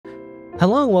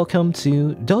Hello and welcome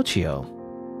to Dolchio,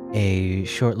 a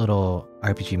short little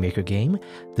RPG Maker game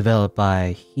developed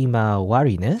by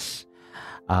himawariness,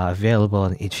 available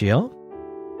on itch.io.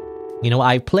 You know,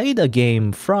 I played a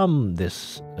game from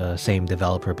this same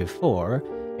developer before.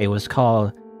 It was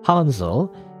called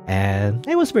Hansel, and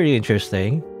it was pretty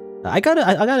interesting. I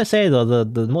gotta say though,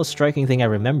 the most striking thing I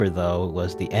remember though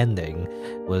was the ending.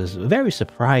 It was very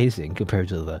surprising compared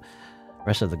to the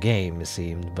rest of the game, it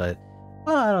seemed. But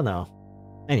well, I don't know.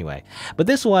 Anyway, but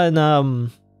this one,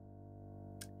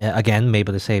 again, made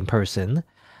by the same person,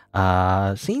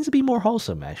 seems to be more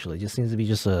wholesome, actually. Just seems to be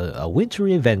just a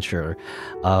wintry adventure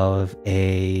of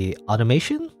a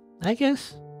automation, I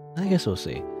guess? I guess we'll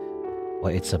see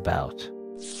what it's about.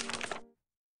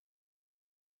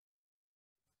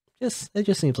 It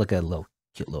just seems like a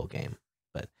cute little game,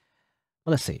 but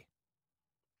well, let's see.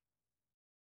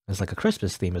 It's like a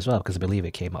Christmas theme as well, because I believe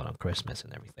it came out on Christmas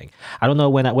and everything. I don't know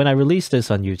when I release this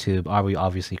on YouTube,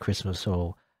 obviously Christmas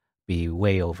will be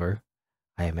way over,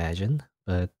 I imagine.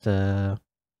 But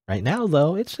right now,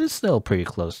 though, it's still pretty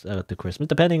close to Christmas,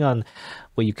 depending on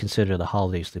what you consider the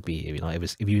holidays to be. You know,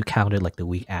 if you counted like the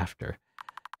week after,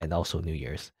 and also New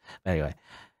Year's. But anyway,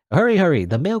 hurry!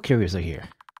 The mail carriers are here.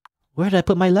 Where did I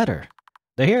put my letter?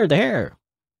 They're here. They're here.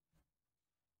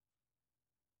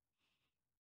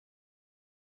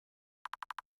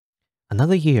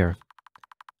 Another year.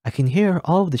 I can hear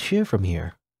all of the cheer from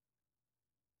here.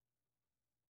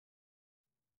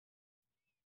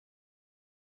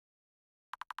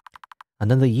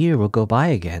 Another year will go by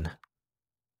again.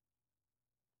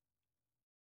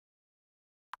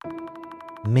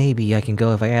 Maybe I can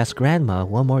go if I ask Grandma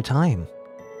one more time.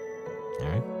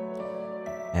 Alright.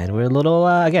 And we're a little,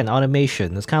 again,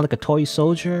 automation. It's kind of like a toy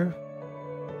soldier.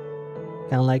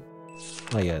 Kind of like,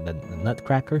 oh yeah, the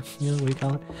nutcracker, you know what do you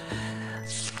call it?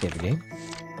 Save the game.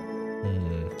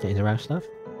 Can interact stuff?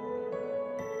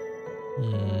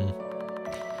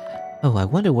 Oh, I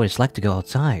wonder what it's like to go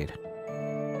outside.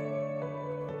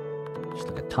 Just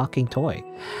like a talking toy.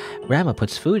 Grandma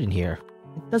puts food in here.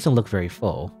 It doesn't look very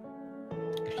full.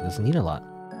 She doesn't eat a lot.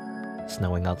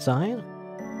 Snowing outside?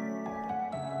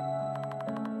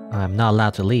 I'm not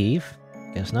allowed to leave.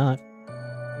 Guess not.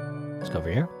 Let's go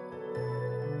over here.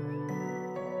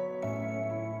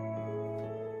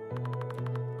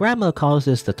 Grandma calls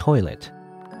this the toilet.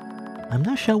 I'm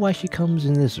not sure why she comes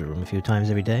in this room a few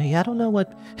times every day. I don't know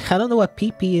what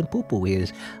pee-pee and poo-poo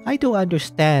is. I don't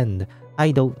understand. I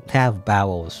don't have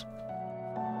bowels.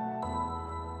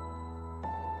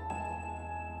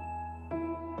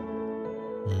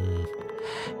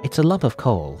 It's a lump of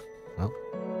coal. Well,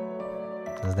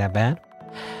 isn't that bad?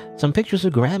 Some pictures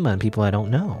of Grandma and people I don't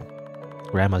know.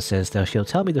 Grandma says that she'll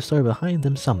tell me the story behind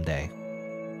them someday.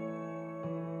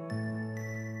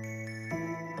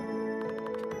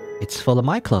 It's full of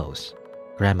my clothes.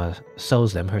 Grandma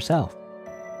sews them herself.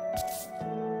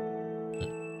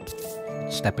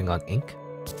 Stepping on ink?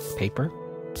 Paper?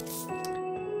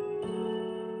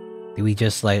 Do we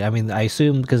just like, I mean, I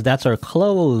assume because that's our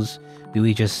clothes, do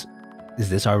we just,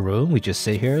 is this our room? We just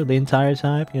sit here the entire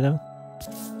time, you know?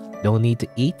 Don't need to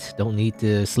eat, don't need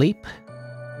to sleep.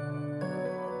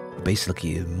 We're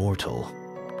basically immortal.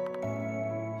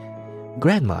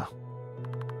 Grandma.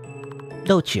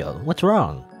 Dolchio, what's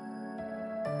wrong?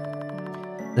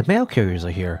 The mail carriers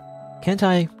are here. Can't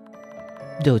I?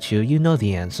 Dolchio, you know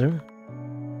the answer.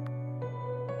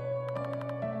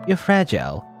 You're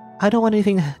fragile. I don't want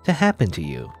anything to happen to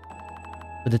you.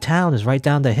 But the town is right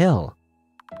down the hill.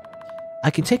 I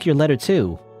can take your letter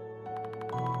too.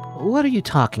 What are you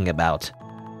talking about?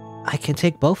 I can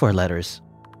take both our letters.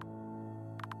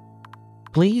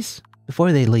 Please?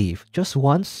 Before they leave, just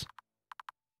once?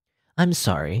 I'm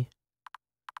sorry.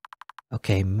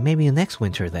 Okay, maybe next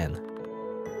winter then.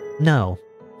 No,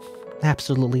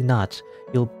 absolutely not.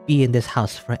 You'll be in this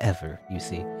house forever, you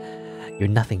see. You're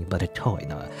nothing but a toy,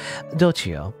 no.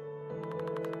 Dolchio,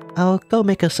 I'll go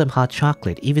make us some hot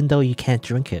chocolate, even though you can't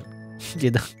drink it. You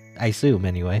know, I assume,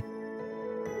 anyway.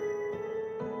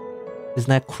 Isn't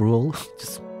that cruel?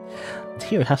 Just,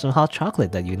 here, have some hot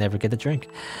chocolate that you never get to drink.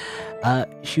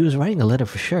 She was writing a letter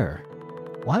for sure.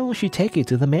 Why won't she take it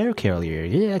to the mail carrier?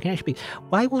 Yeah, I can actually be.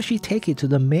 Why won't she take it to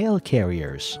the mail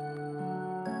carriers?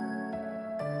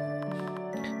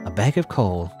 A bag of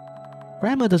coal.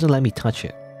 Grandma doesn't let me touch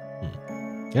it.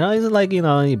 You know, is it like, you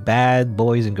know, any bad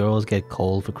boys and girls get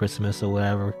coal for Christmas or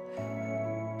whatever?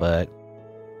 But,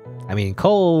 I mean,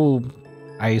 coal,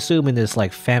 I assume in this,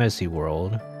 like, fantasy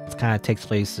world, it kind of takes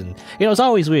place in, you know, it's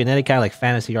always weird, in any kind of, like,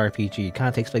 fantasy RPG, it kind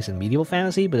of takes place in medieval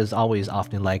fantasy, but it's always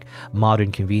often, like,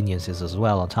 modern conveniences as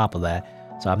well on top of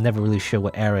that. So I'm never really sure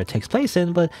what era it takes place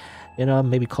in, but you know,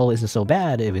 maybe coal isn't so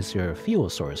bad if it's your fuel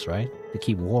source, right? To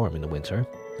keep warm in the winter.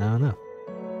 I don't know.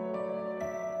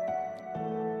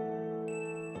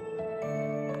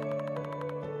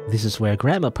 This is where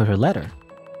Grandma put her letter.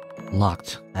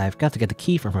 Locked. I've got to get the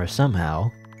key from her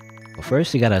somehow. But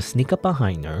first, you gotta sneak up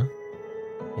behind her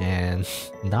and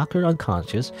knock her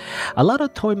unconscious. A lot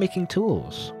of toy making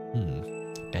tools.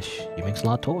 Guess she makes a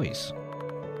lot of toys.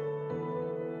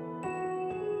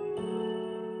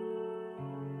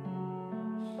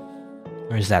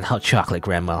 Where's that hot chocolate,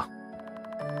 Grandma?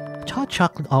 Hot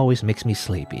chocolate always makes me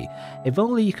sleepy. If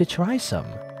only you could try some.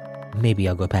 Maybe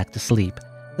I'll go back to sleep.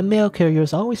 The mail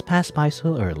carriers always pass by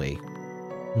so early.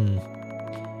 You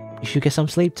should get some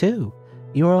sleep too.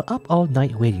 You are up all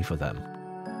night waiting for them.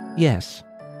 Yes.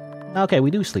 Okay,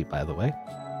 we do sleep, by the way.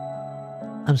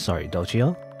 I'm sorry,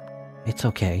 Dolchio. It's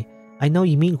okay. I know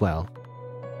you mean well.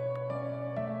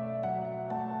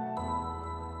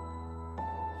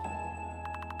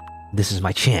 This is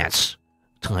my chance.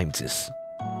 Time to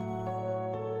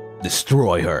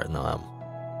destroy her. No,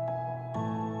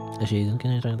 actually,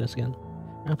 can I try this again?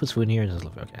 I'll put food in here.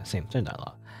 Okay, same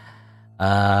dialogue.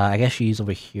 I guess she's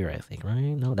over here, I think, right?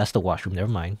 No, that's the washroom.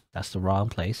 Never mind. That's the wrong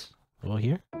place. Over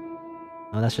here?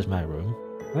 No, that's just my room.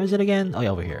 Where is it again? Oh, yeah,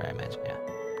 over here, I imagine, yeah.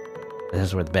 This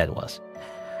is where the bed was.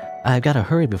 I've got to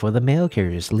hurry before the mail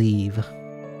carriers leave.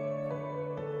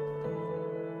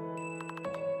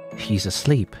 She's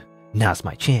asleep. Now's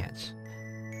my chance.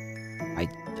 I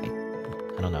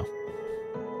don't know.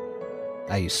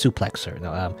 I suplex her.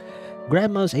 No,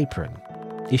 Grandma's apron.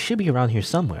 It should be around here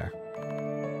somewhere.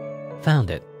 Found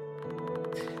it.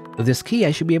 With this key,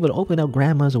 I should be able to open up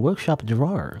Grandma's workshop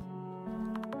drawer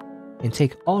and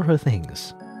take all her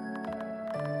things.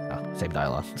 Oh, same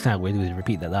dialogue. It's kind of weird to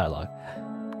repeat that dialogue.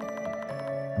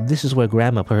 This is where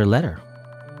Grandma put her letter.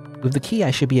 With the key,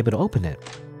 I should be able to open it.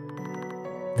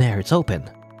 There, it's open.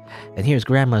 And here's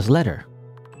Grandma's letter.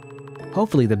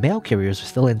 Hopefully the mail carriers are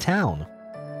still in town.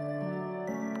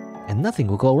 And nothing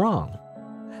will go wrong.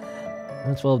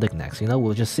 That's well knickknacks. You know,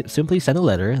 we'll just simply send a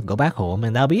letter, go back home,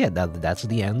 and that'll be it. That's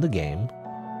the end of the game.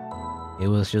 It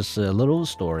was just a little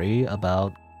story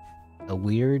about a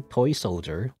weird toy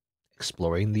soldier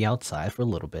exploring the outside for a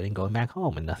little bit and going back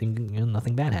home, and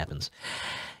nothing bad happens.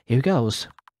 Here goes.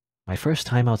 My first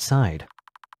time outside.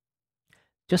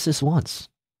 Just this once.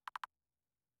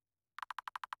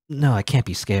 No, I can't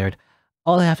be scared.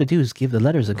 All I have to do is give the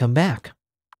letters and come back.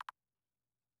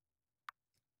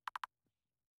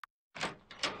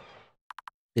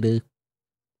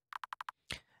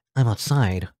 I'm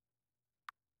outside.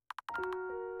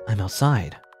 I'm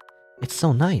outside. It's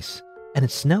so nice. And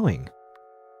it's snowing.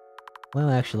 Well,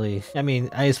 actually, I mean,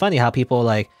 it's funny how people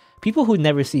who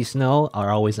never see snow are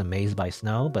always amazed by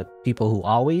snow, but people who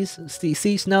always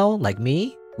see snow, like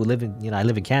me, who live in, I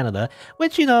live in Canada,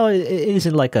 which, it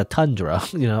isn't like a tundra,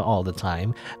 all the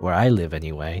time, where I live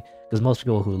anyway, because most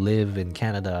people who live in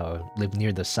Canada or live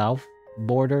near the south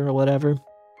border or whatever,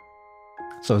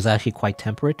 so it's actually quite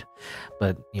temperate,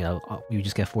 but, you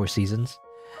just get 4 seasons.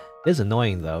 It's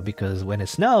annoying, though, because when it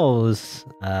snows,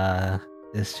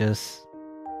 it's just,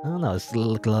 I don't know, it's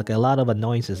like a lot of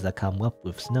annoyances that come up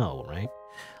with snow, right?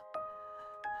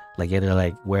 Like, you had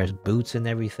to, wear boots and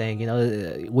everything,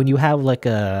 when you have,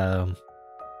 a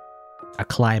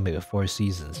climate of 4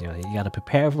 seasons, you gotta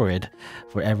prepare for it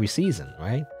for every season,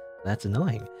 right? That's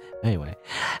annoying. Anyway,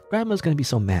 Grandma's gonna be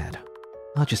so mad.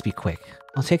 I'll just be quick.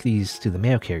 I'll take these to the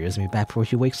mail carriers and be back before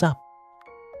she wakes up.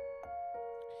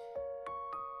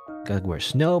 Gotta wear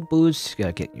snow boots,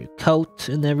 gotta get your coat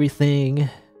and everything.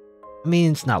 I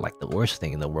mean, it's not like the worst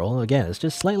thing in the world. Again, it's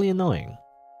just slightly annoying.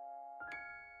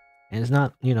 And it's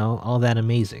not, all that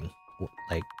amazing.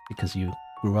 Because you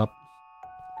grew up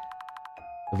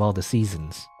with all the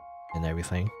seasons and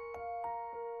everything.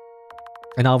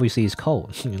 And obviously it's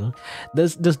cold,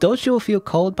 Does Dolchio feel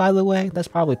cold, by the way? That's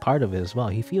probably part of it as well.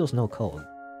 He feels no cold.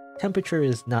 Temperature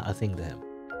is not a thing to him.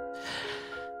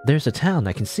 There's a town,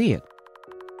 I can see it.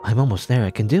 I'm almost there,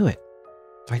 I can do it.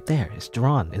 Right there, it's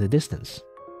drawn in the distance.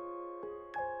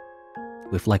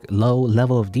 With low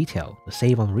level of detail to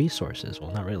save on resources.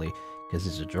 Well, not really, because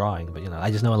it's a drawing, but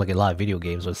I just know a lot of video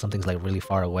games where something's really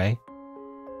far away.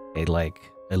 It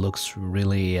looks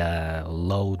really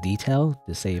low detail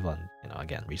to save on,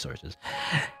 again, resources.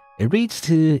 It reads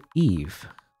to Eve.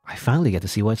 I finally get to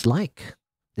see what it's like.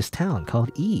 This town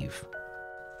called Eve.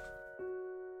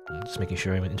 Just making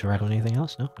sure I haven't interacted with anything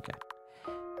else? No? Okay.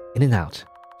 In and out.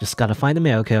 Just gotta find the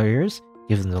mail carriers,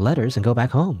 give them the letters, and go back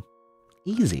home.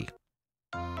 Easy.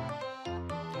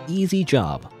 Easy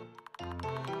job.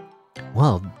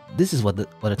 Well, this is what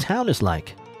a town is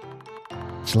like.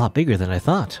 It's a lot bigger than I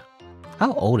thought.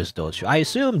 How old is Dolchio? I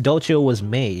assume Dolchio was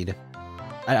made.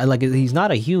 Like, he's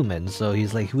not a human, so he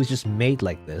was just made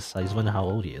like this. I just wonder how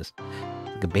old he is.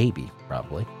 Like a baby,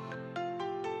 probably.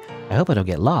 I hope I don't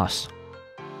get lost.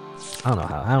 I don't know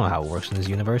how it works in this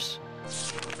universe.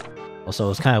 Also,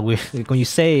 it's kind of weird when you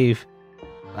save.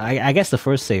 I guess the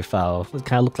first save file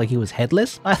kind of looked like he was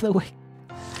headless. By the way,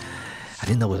 I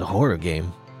didn't know it was a horror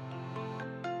game.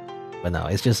 But no,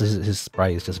 it's just his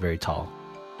sprite is just very tall.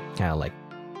 Kind of like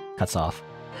cuts off.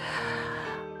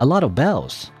 A lot of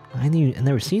bells. I've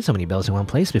never seen so many bells in one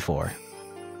place before.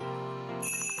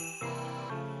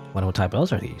 Wonder what type of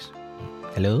bells are these?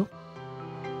 Hello?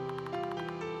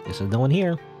 Guess there's no one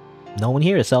here. No one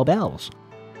here to sell bells.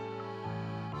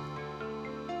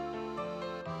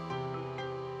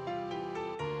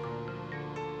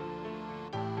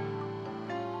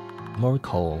 More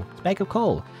coal. It's a bag of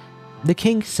coal. The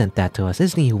king sent that to us.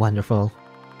 Isn't he wonderful?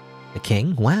 The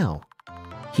king? Wow.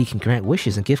 He can grant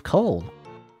wishes and give coal.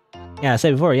 Yeah, I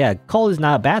said before, yeah, coal is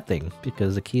not a bad thing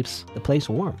because it keeps the place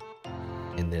warm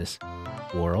in this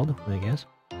world, I guess.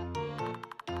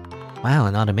 Wow,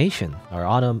 an automation. Or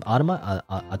automaton? I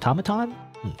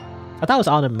thought it was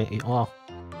automation. Well,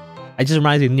 it just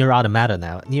reminds me of Near Automata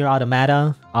now. Near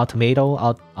Automata, Automata.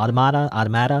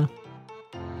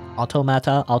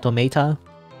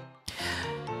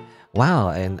 Wow,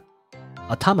 an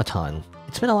automaton.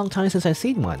 It's been a long time since I've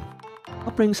seen one.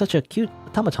 What brings such a cute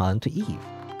automaton to Eve?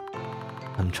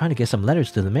 I'm trying to get some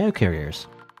letters to the mail carriers.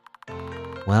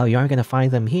 Well, you aren't going to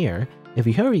find them here. If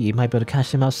you hurry, you might be able to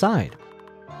catch them outside.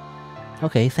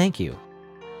 Okay, thank you.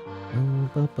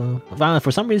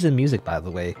 For some reason, music, by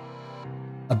the way.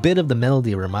 A bit of the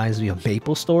melody reminds me of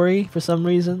Maple Story for some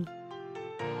reason.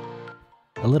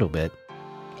 A little bit.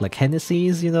 Like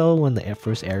Hennessy's, you know, when the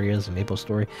first areas of Maple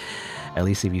Story. At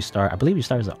least if you start, I believe you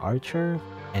start as an archer.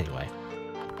 Anyway.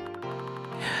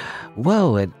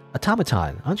 Whoa, an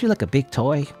automaton. Aren't you like a big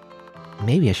toy?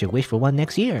 Maybe I should wish for one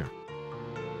next year.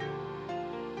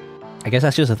 I guess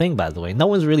that's just a thing, by the way. No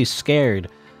one's really scared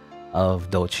of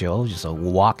Dolchio. Just a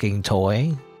walking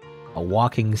toy. A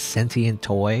walking sentient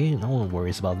toy. No one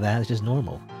worries about that. It's just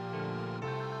normal.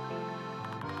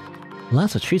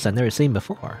 Lots of treats I've never seen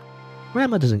before.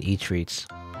 Grandma doesn't eat treats.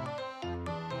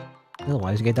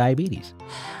 Otherwise you get diabetes.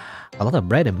 A lot of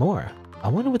bread and more. I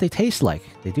wonder what they taste like.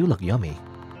 They do look yummy.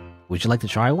 Would you like to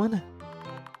try one?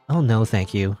 Oh no,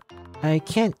 thank you. I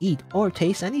can't eat or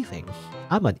taste anything.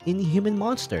 I'm an inhuman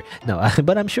monster. No,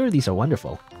 but I'm sure these are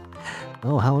wonderful.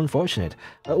 Oh, how unfortunate.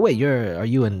 Wait, are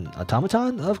you an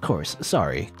automaton? Of course,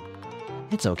 sorry.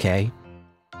 It's okay.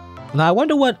 Now I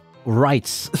wonder what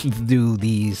rights do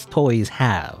these toys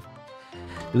have?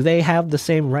 Do they have the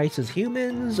same rights as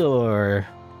humans, or...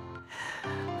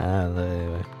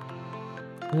 Look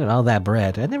at all that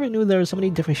bread. I never knew there were so many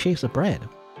different shapes of bread.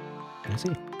 Let's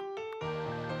see.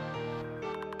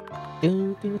 I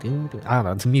don't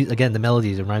know, again, the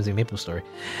melodies reminds me of Maple Story.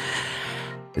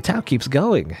 The town keeps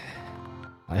going.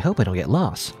 I hope I don't get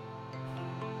lost.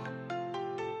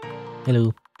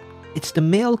 Hello. It's the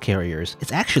mail carriers.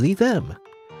 It's actually them.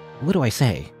 What do I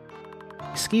say?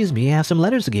 Excuse me, I have some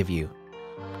letters to give you.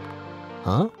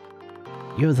 Huh?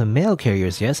 You're the mail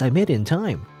carriers, yes, I made it in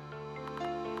time.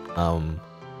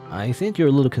 I think you're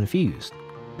a little confused.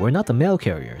 We're not the mail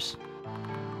carriers.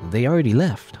 They already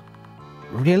left.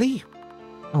 Really?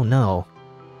 Oh no.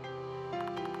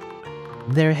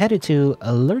 They're headed to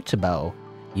Alertabo.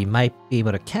 You might be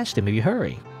able to catch them if you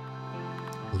hurry.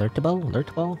 Alertabo?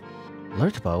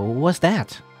 What's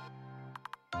that?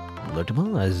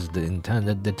 Alertabo? As the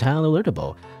town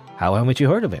Alertabo. How haven't you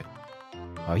heard of it?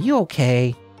 Are you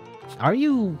okay? Are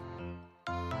you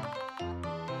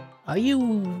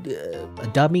a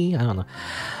dummy? I don't know.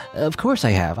 Of course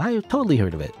I have. I've totally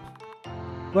heard of it.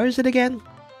 Where is it again?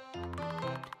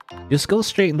 Just go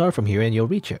straight north from here and you'll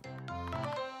reach it.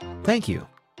 Thank you.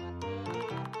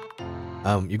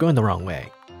 You're going the wrong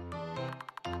way.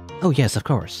 Oh yes, of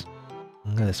course.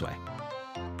 Go this way.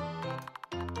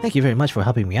 Thank you very much for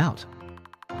helping me out.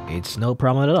 It's no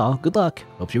problem at all. Good luck.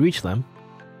 Hope you reach them.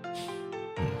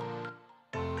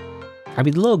 I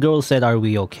mean, the little girl said, are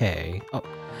we okay? Oh.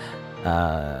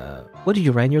 What did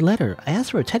you write in your letter? I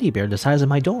asked for a teddy bear the size of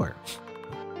my door.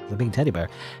 The big teddy bear.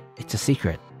 It's a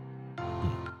secret.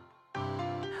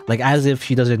 Like, as if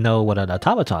she doesn't know what an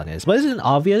automaton is. But isn't it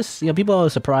obvious? You know, people are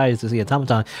surprised to see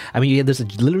automaton. I mean, there's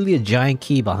literally a giant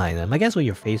key behind them. I guess when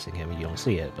you're facing him, you don't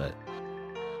see it, but...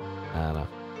 I don't know.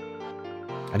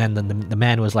 And then the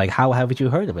man was like, how haven't you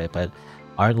heard of it? But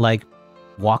aren't, like,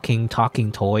 walking,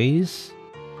 talking toys?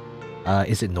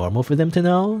 Is it normal for them to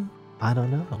know? I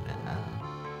don't know, man.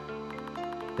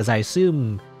 Because I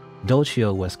assume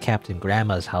Dolchio was kept in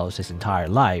Grandma's house his entire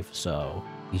life, so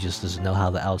he just doesn't know how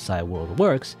the outside world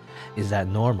works. Is that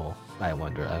normal? I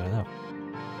wonder. I don't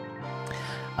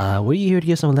know. Were you here to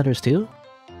give some letters too?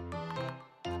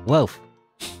 Wolf.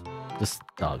 Just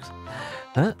dogs.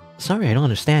 Huh? Sorry, I don't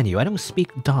understand you. I don't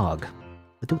speak dog.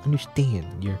 I don't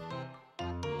understand your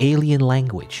alien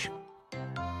language.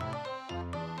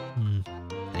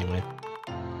 Anyway.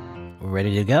 We're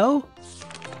ready to go?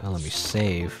 Well, let me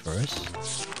save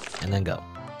first. And then go.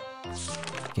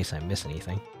 In case I miss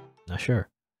anything. Not sure.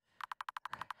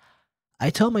 I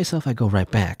told myself I'd go right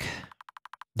back.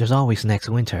 There's always next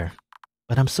winter.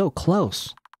 But I'm so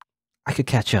close. I could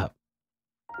catch up.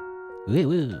 Woo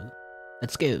woo.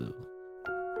 Let's go.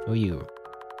 Who are you?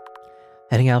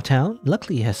 Heading out of town?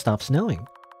 Luckily it has stopped snowing.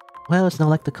 Well, it's not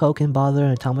like the cold can bother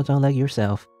an automaton like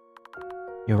yourself.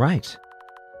 You're right.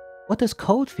 What does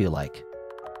cold feel like?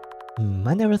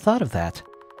 I never thought of that.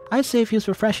 I'd say it feels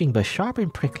refreshing but sharp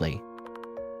and prickly.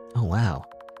 Oh wow.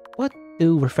 What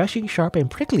do refreshing, sharp, and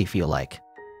prickly feel like?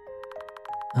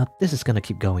 This is gonna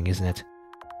keep going, isn't it?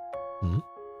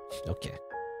 Okay.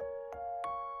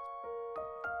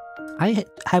 I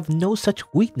have no such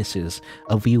weaknesses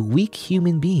of you weak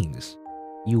human beings.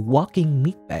 You walking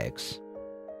meatbags.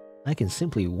 I can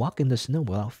simply walk in the snow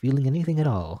without feeling anything at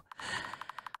all.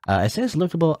 It says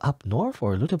Lurtable up north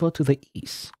or Lurtable to the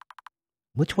east.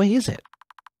 Which way is it?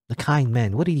 The kind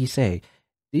man, what did he say?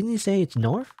 Didn't he say it's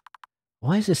north?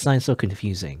 Why is this sign so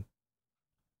confusing?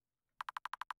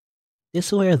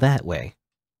 This way or that way?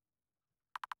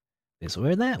 This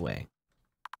way or that way?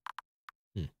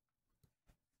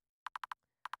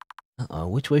 Uh-oh,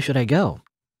 which way should I go?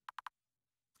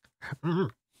 I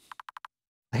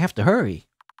have to hurry.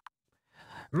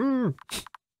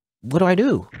 What do I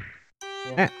do?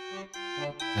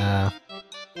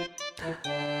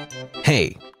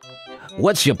 Hey,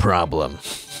 what's your problem?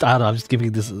 I don't know, I'm just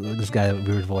giving this guy a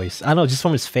weird voice. I don't know, just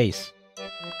from his face.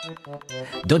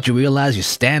 Don't you realize you're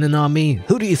standing on me?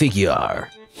 Who do you think you are?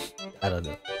 I don't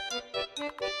know.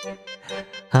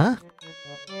 Huh?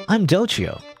 I'm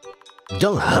Dolchio.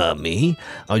 Don't hurt me.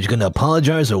 Are you gonna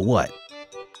apologize or what?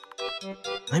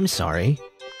 I'm sorry.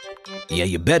 Yeah,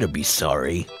 you better be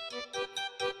sorry.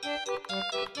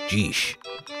 Jeesh.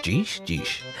 Jeesh?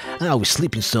 Jeesh. I was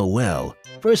sleeping so well.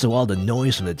 First of all, the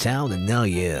noise from the town, and now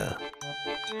yeah.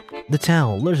 The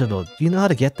town, Lurtable, do you know how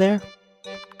to get there?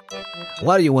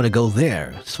 Why do you want to go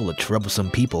there? It's full of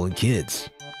troublesome people and kids.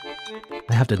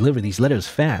 I have to deliver these letters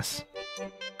fast.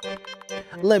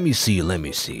 Let me see, let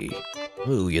me see.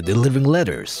 Ooh, you're delivering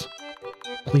letters.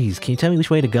 Please, can you tell me which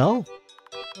way to go?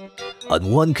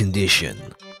 On one condition.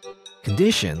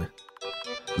 Condition?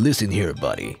 Listen here,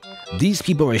 buddy. These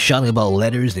people are shouting about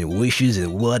letters and wishes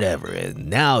and whatever, and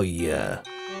now yeah.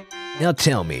 Now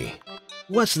tell me,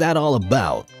 what's that all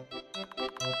about?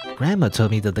 Grandma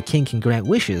told me that the king can grant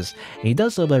wishes, and he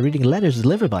does so by reading letters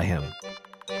delivered by him.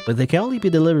 But they can only be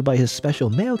delivered by his special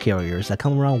mail carriers that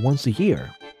come around once a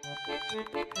year.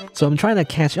 So I'm trying to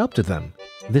catch up to them.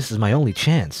 This is my only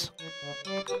chance.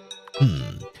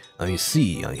 I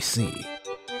see, I see.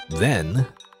 Then,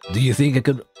 do you think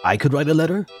I could write a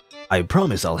letter? I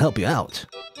promise I'll help you out.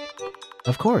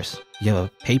 Of course. You have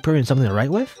a paper and something to write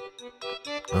with?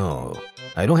 Oh,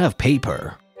 I don't have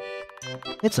paper.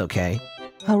 It's okay.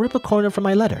 I'll rip a corner from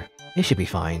my letter. It should be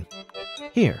fine.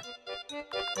 Here.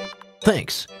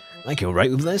 Thanks. I can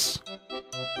write with this?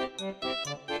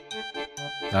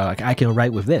 I can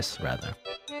write with this, rather.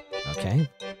 Okay.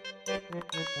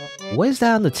 What is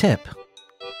that on the tip?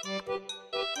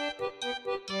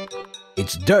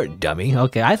 It's dirt, dummy.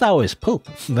 Okay, I thought it was poop.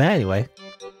 But anyway.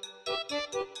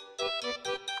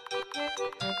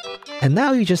 And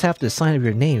now you just have to sign up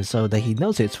your name so that he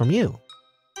knows it's from you.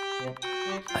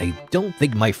 I don't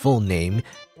think my full name,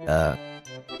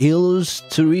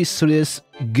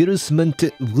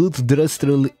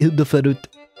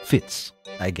 fits.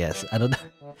 I guess. I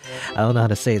don't know how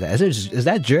to say that. Is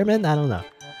that German? I don't know.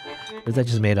 Or is that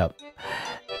just made up?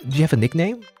 Do you have a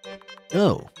nickname?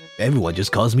 Oh, everyone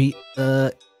just calls me,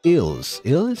 Ills.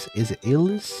 Ills? Is it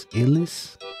Ills?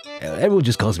 Ills? Everyone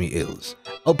just calls me Ills.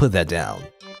 I'll put that down.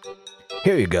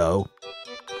 Here you go.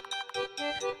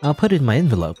 I'll put it in my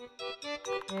envelope.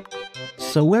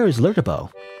 So where is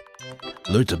Lurtable?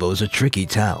 Lurtable is a tricky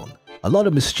town. A lot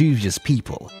of mischievous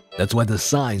people. That's why the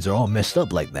signs are all messed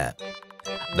up like that.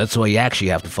 That's why you actually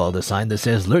have to follow the sign that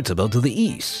says Lurtable to the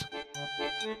east.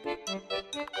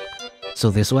 So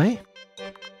this way?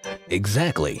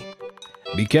 Exactly.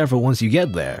 Be careful once you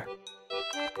get there.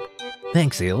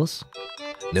 Thanks, Eels.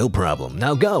 No problem.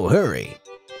 Now go, hurry.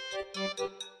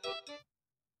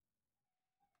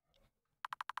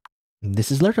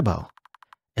 This is Lurtable.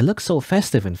 It looks so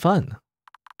festive and fun.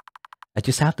 I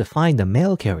just have to find the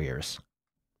mail carriers.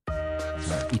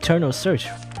 Eternal search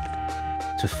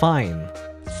to find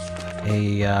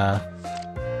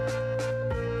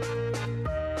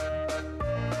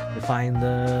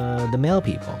the mail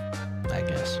people, I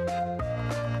guess.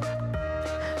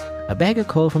 A bag of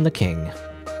coal from the king.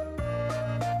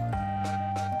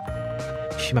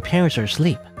 My parents are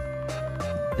asleep.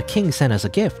 The king sent us a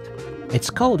gift. It's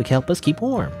coal to help us keep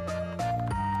warm.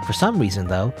 For some reason,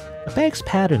 though, the bag's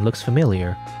pattern looks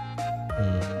familiar.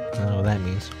 I don't know what that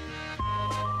means.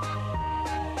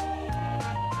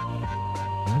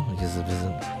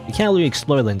 Well, you can't really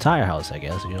explore the entire house, I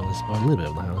guess. You only explore a little bit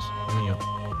of the house.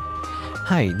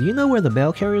 Hi, do you know where the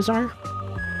mail carriers are?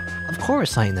 Of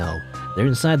course I know. They're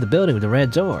inside the building with the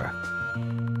red door.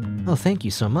 Oh, thank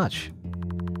you so much.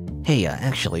 Hey,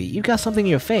 actually, you got something in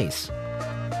your face.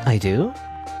 I do?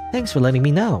 Thanks for letting me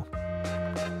know.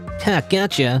 Ha,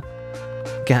 gotcha!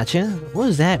 Gotcha? What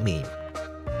does that mean?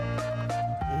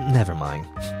 Never mind.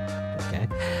 Okay.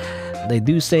 They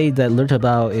do say that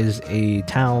Lurtabao is a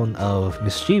town of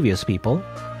mischievous people.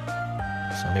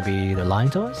 So maybe they're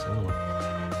lying to us? Oh.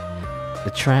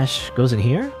 The trash goes in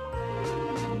here?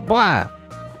 Blah!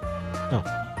 Oh.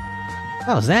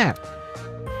 What was that?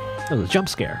 That was a jump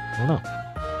scare. Oh no.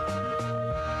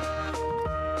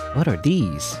 What are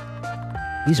these?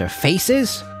 These are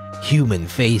faces? Human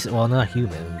face. Well, not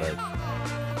human, but...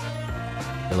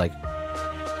 They're like...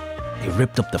 They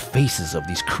ripped up the faces of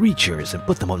these creatures and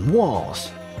put them on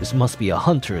walls. This must be a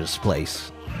hunter's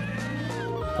place.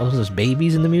 Oh, there's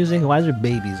babies in the music? Why is there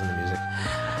babies in the music?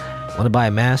 Want to buy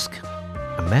a mask?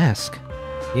 A mask?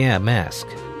 Yeah, a mask.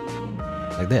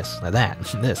 Like this, like that,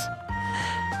 this.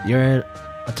 You're an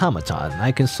automaton.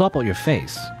 I can swap out your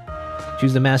face.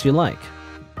 Choose the mask you like.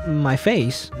 My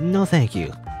face? No thank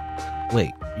you.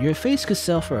 Wait, your face could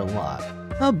sell for a lot.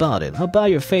 How about it? How about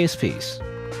your face piece?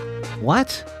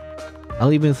 What?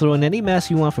 I'll even throw in any mask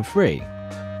you want for free.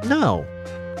 No!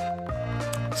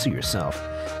 Suit yourself.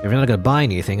 If you're not gonna buy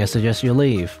anything, I suggest you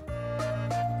leave.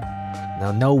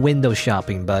 Now, no window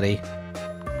shopping, buddy.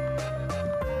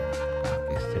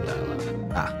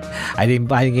 I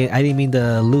didn't mean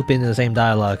to loop into the same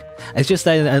dialogue. It's just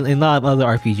that in a lot of other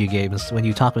RPG games, when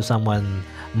you talk with someone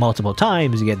multiple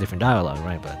times, you get different dialogue,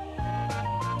 right? But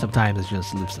sometimes it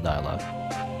just loops the dialogue.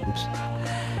 Oops.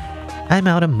 I'm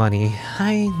out of money.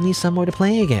 I need some more to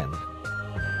play again.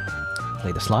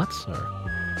 Play the slots? Or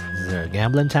is there a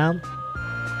gambling town?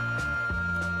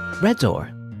 Red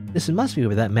door. This must be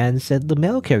where that man said the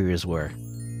mail carriers were.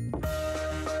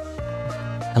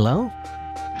 Hello?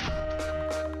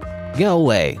 Go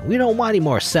away. We don't want any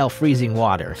more self-freezing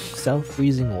water.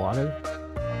 Self-freezing water?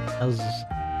 Is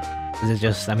it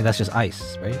just... I mean, that's just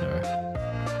ice, right? Or...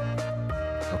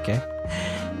 Okay.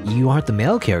 You aren't the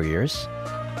mail carriers?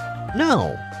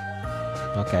 No!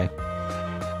 Okay.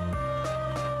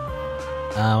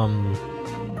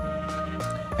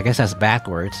 I guess that's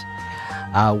backwards.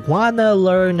 Wanna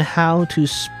learn how to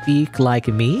speak like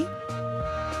me?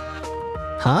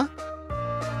 Huh?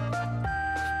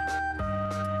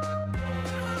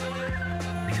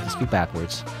 Speak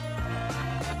backwards.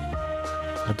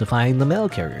 Have to find the mail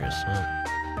carriers.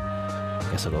 I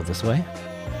guess I'll go this way.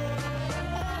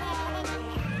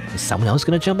 Is someone else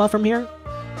gonna jump out from here?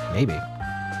 Maybe.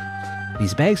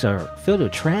 These bags are filled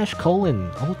with trash, coal,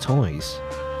 and old toys.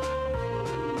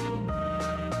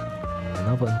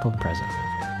 Another important present.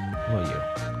 What are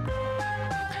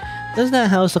you? Doesn't that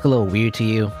house look a little weird to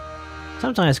you?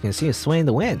 Sometimes you can see it sway in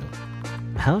the wind.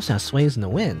 A house that sways in the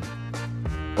wind.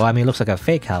 Well, I mean, it looks like a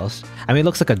fake house. I mean, it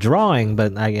looks like a drawing,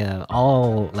 but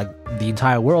the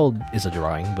entire world is a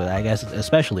drawing, but I guess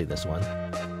especially this one.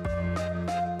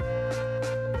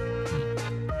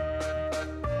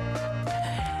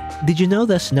 Did you know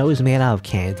that snow is made out of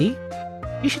candy?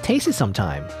 You should taste it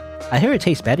sometime. I hear it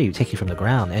tastes better if you take it from the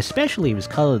ground, especially if it's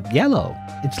colored yellow.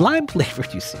 It's lime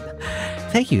flavored, you see.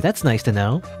 Thank you, that's nice to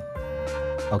know.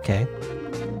 Okay.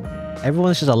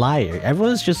 Everyone's just a liar.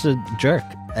 Everyone's just a jerk,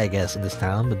 I guess, in this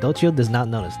town, but Dolchio does not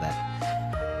notice that.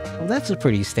 Well, that's a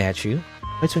pretty statue.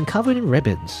 It's been covered in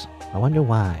ribbons. I wonder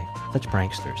why. Such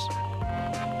pranksters.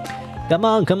 Come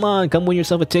on, come win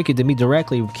yourself a ticket to meet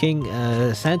directly with King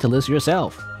Santalus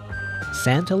yourself.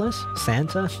 Santalus?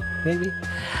 Santa, maybe?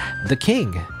 The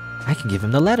king. I can give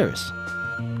him the letters.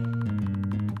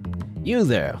 You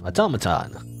there,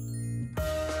 automaton.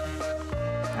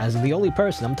 As the only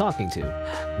person I'm talking to.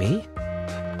 Me?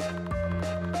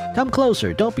 Come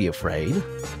closer, don't be afraid.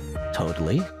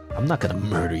 Totally. I'm not gonna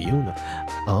murder you.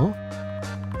 Oh?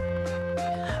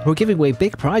 We're giving away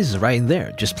big prizes right in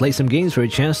there. Just play some games for a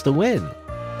chance to win.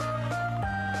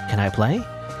 Can I play?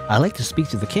 I'd like to speak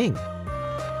to the king.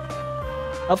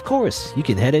 Of course, you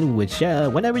can head in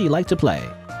whenever you like to play.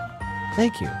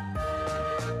 Thank you.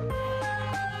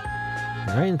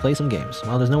 Alright, and play some games.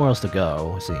 Well, there's nowhere else to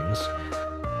go, it seems.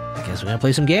 I guess we're gonna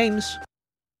play some games.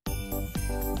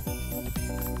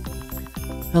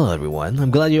 Hello everyone, I'm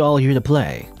glad you're all here to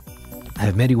play. I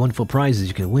have many wonderful prizes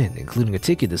you can win, including a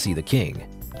ticket to see the king.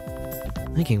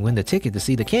 I can win the ticket to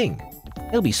see the king.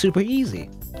 It'll be super easy.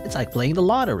 It's like playing the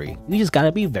lottery. You just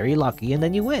gotta be very lucky and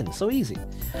then you win. So easy.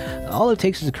 All it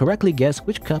takes is to correctly guess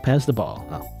which cup has the ball.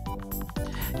 Oh.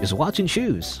 Just watch and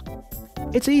choose.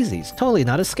 It's easy. It's totally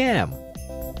not a scam.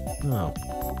 Oh.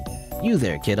 You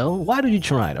there, kiddo. Why don't you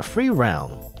try it? A free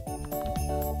round.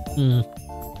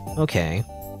 Okay.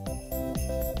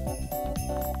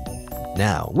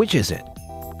 Now, which is it?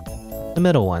 The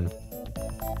middle one.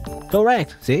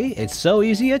 Correct. See? It's so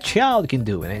easy a child can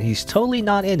do it, and he's totally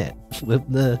not in it with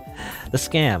the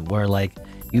scam where like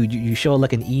you show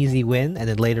like an easy win, and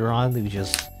then later on you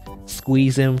just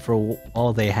squeeze him for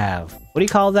all they have. What do you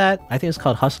call that? I think it's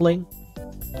called hustling.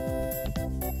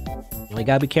 You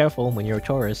gotta be careful when you're a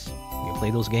tourist. You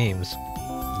play those games.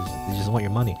 They just want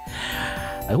your money.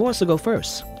 Who wants to go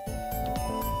first?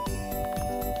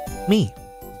 Me.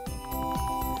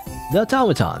 The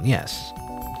Automaton, yes.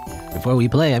 Before we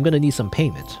play, I'm gonna need some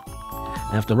payment.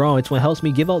 After all, it's what helps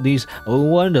me give out these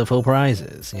wonderful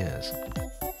prizes, yes.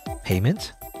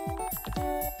 Payment?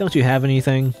 Don't you have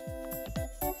anything?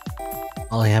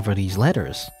 All I have are these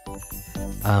letters.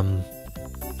 How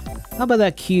about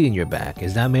that key in your back?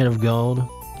 Is that made of gold?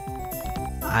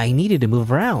 I needed to move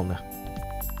around.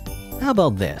 How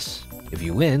about this? If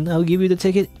you win, I'll give you the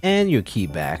ticket and your key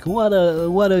back. What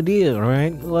a deal,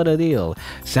 right? What a deal.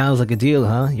 Sounds like a deal,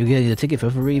 huh? You get the ticket for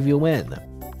free if you win.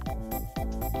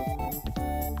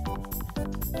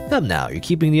 Come now, you're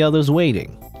keeping the others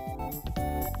waiting.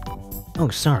 Oh,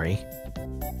 sorry.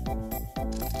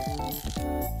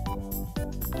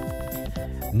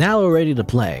 Now we're ready to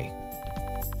play.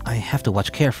 I have to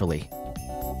watch carefully.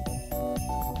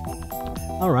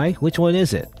 Alright, which one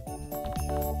is it?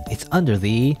 It's under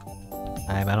the...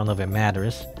 I don't know if it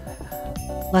matters.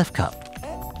 Left cup.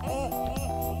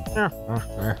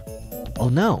 Oh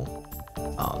no.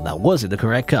 Oh, that wasn't the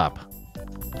correct cup.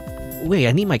 Wait,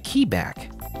 I need my key back.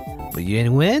 But you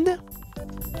didn't win?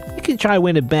 You can try to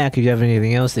win it back if you have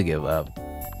anything else to give up.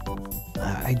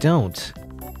 I don't.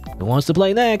 Who wants to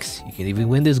play next? You can even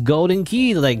win this golden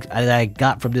key that I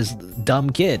got from this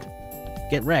dumb kid.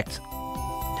 Get wrecked.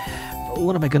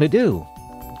 What am I gonna do?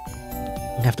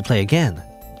 I have to play again.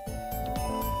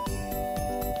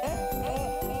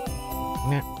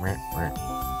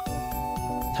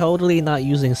 Totally not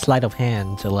using sleight of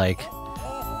hand to like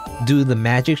do the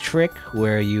magic trick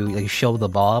where you like show the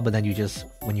ball, but then you just,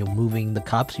 when you're moving the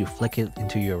cups, you flick it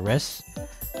into your wrist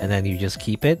and then you just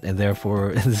keep it, and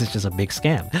therefore this is just a big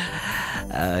scam.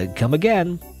 Come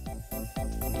again.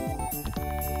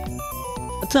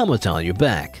 Automaton, you're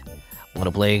back.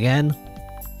 Wanna play again?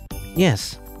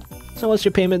 Yes. So what's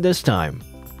your payment this time?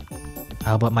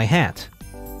 How about my hat?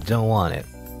 Don't want it.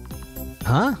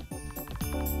 Huh?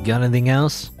 Got anything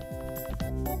else?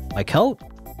 My coat?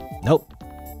 Nope.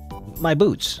 My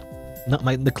boots? No,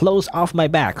 the clothes off my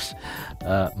backs.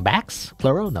 Backs?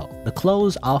 Plural? No. The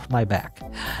clothes off my back.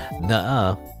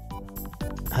 Nuh-uh.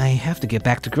 I have to get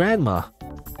back to Grandma.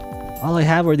 All I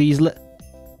have are these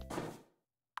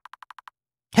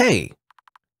Hey!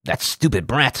 That stupid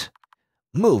brat!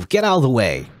 Move, get out of the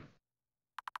way!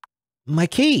 My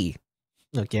key!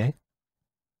 Okay.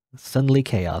 Suddenly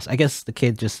chaos. I guess the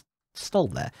kid just stole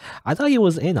that. I thought he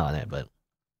was in on it, but...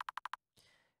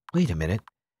 Wait a minute.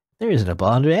 There isn't a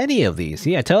ball under any of these.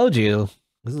 See, I told you.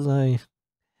 This is I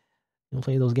don't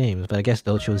play those games, but I guess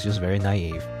Dolchio is just very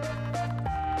naive.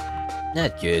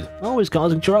 That kid, always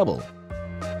causing trouble.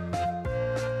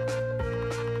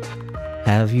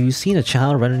 Have you seen a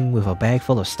child running with a bag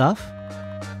full of stuff?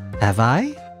 Have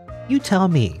I? You tell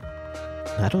me.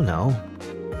 I don't know.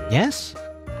 Yes?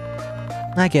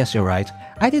 I guess you're right.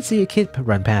 I did see a kid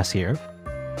run past here.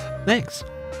 Thanks.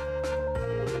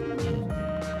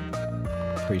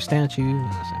 Pretty statue.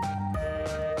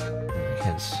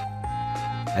 Yes.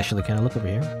 Actually, can I look over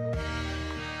here?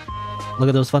 Look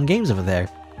at those fun games over there.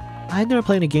 I've never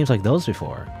played any games like those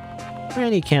before.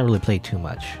 Granny can't really play too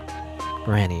much.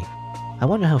 Granny. I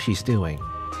wonder how she's doing.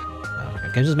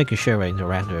 Okay, I'm just making sure I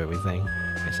interact with everything.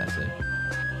 I guess that's it.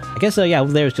 I guess, yeah,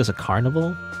 over there is just a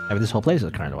carnival. I mean, this whole place is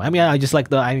a carnival. I mean, I just like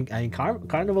the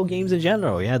carnival games in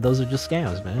general. Yeah, those are just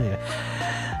scams, man. Yeah.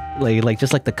 Like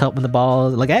just like the cup and the ball.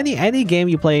 Like any game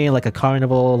you play in like a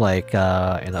carnival, like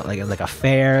in like a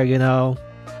fair, you know.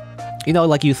 You know,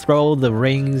 like you throw the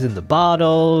rings in the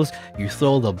bottles, you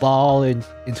throw the ball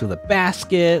into the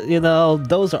basket, you know,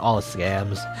 those are all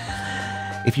scams.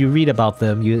 If you read about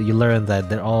them, you learn that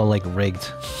they're all like rigged.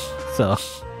 So,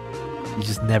 you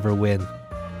just never win.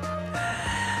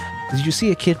 Did you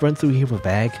see a kid run through here with a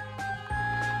bag?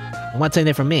 What's in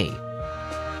it for me?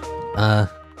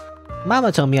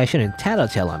 Mama told me I shouldn't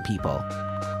tattletale on people.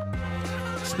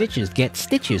 Snitches get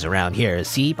stitches around here,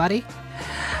 see, buddy?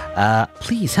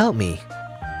 Please help me.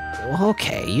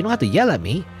 Okay, you don't have to yell at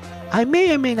me. I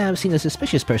may or may not have seen a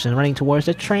suspicious person running towards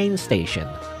the train station.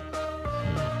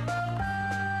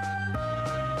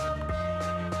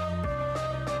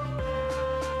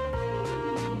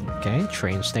 Okay,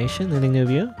 train station, anything new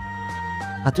of you?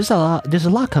 There's a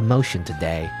lot of commotion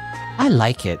today. I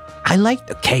like it. I like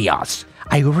the chaos.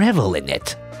 I revel in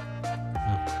it.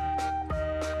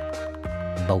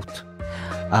 Boat.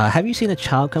 Have you seen a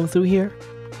child come through here?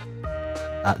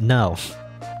 No.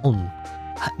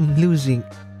 I'm losing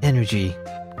energy.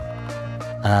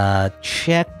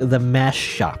 Check the mash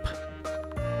shop.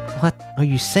 What are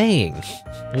you saying?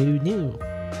 You knew.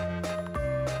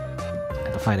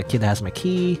 Gotta find a kid that has my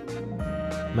key.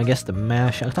 I guess the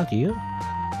mash. I'll talk to you.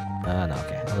 No,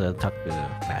 okay. I'll talk to the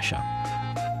mash shop.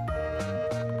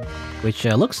 Which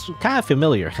looks kind of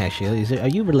familiar, actually. Are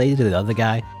you related to the other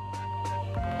guy?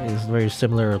 It's very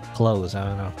similar clothes. I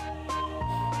don't know.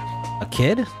 A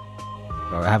kid?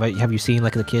 Or have you seen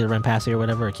like the kid run past here or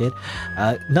whatever? A kid?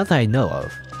 Not that I know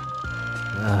of.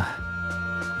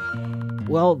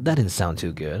 Well, that didn't sound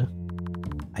too good.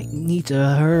 I need to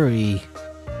hurry.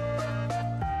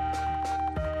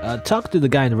 Talk to the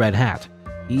guy in the red hat.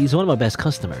 He's one of my best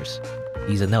customers.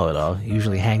 He's a know-it-all. He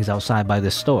usually hangs outside by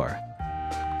this store.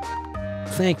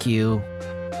 Thank you.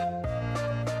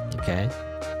 Okay.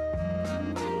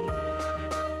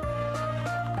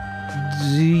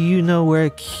 Do you know where a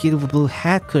kid with a blue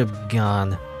hat could have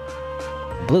gone?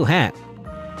 Blue hat?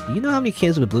 Do you know how many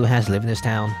kids with blue hats live in this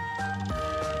town?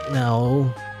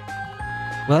 No.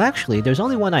 Well, actually, there's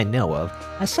only one I know of.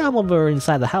 I saw one over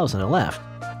inside the house on the left.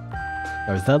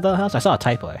 Or the house? I saw a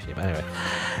typo, actually, but anyway.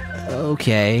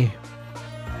 Okay.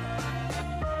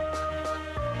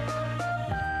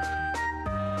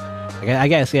 I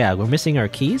guess, yeah, we're missing our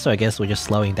key, so I guess we're just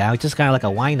slowing down. Just kind of like a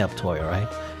wind-up toy, right?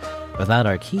 Without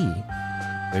our key,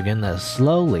 we're gonna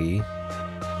slowly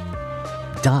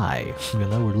die. You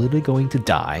know, we're literally going to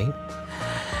die.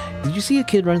 Did you see a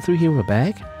kid run through here with a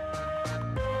bag?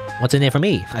 What's in there for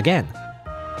me? Again.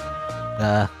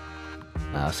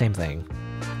 Same thing.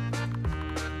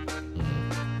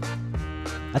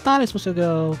 I thought I was supposed to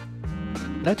go...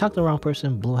 Did I talk to the wrong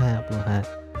person? Blue hat, blue hat.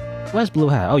 Where's blue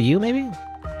hat? Oh, you maybe?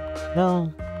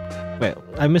 No. Wait,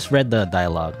 I misread the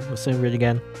dialogue. Let's say read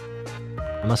again.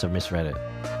 I must have misread it.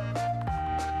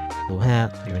 Blue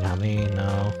hat, you're not me,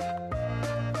 no.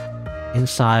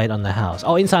 Inside on the house.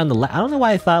 Oh, inside on the I don't know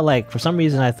why I thought, like, for some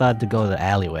reason I thought to go to the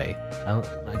alleyway.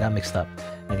 I got mixed up.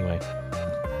 Anyway.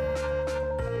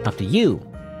 Talk to you.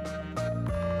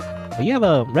 But you have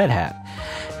a red hat.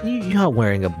 You're not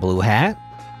wearing a blue hat.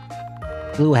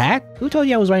 Blue hat? Who told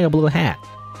you I was wearing a blue hat?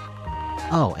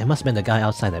 Oh, it must have been the guy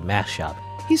outside that mask shop.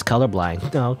 He's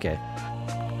colorblind. Oh, okay.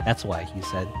 That's why he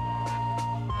said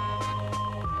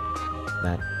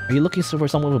that. Are you looking for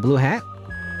someone with a blue hat?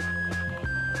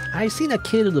 I've seen a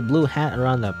kid with a blue hat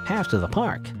around the path to the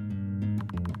park.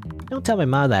 Don't tell my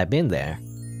mom that I've been there.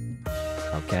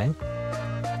 Okay.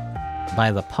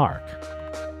 By the park.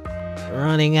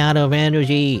 Running out of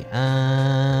energy.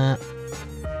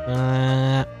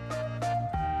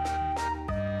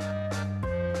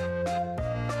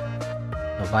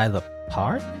 By the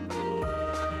park?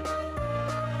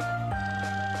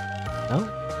 No?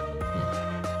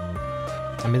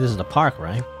 I mean, this is the park,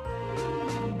 right?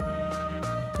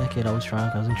 That kid always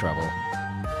drunk. I was in trouble.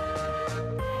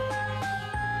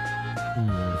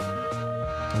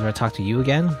 I'm gonna talk to you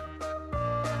again?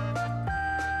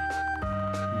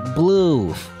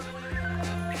 Blue.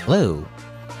 Blue.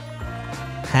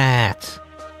 Hat.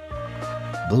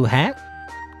 Blue hat?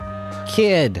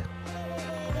 Kid.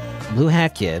 Blue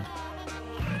hat kid.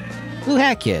 Blue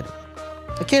hat kid.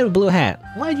 A kid with blue hat.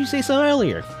 Why did you say so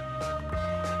earlier?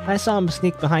 I saw him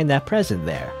sneak behind that present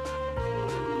there.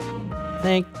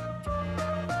 Okay.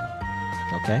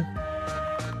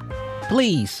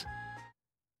 Please.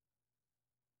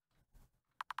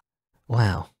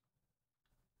 Wow.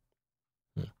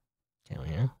 Can we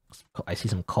hear? I see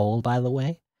some coal, by the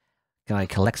way. Can I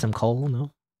collect some coal?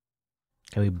 No?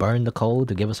 Can we burn the coal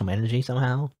to give us some energy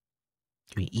somehow?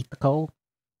 Can we eat the coal?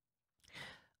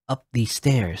 Up these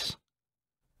stairs.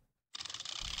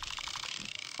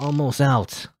 Almost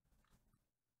out.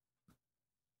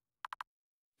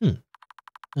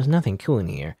 There's nothing cool in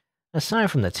here, aside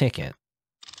from the ticket.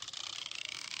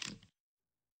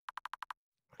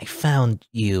 I found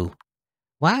you.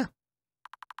 What?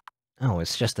 Oh,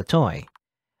 it's just a toy.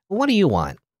 What do you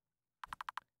want?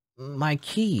 My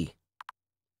key.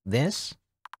 This?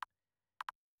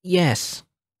 Yes.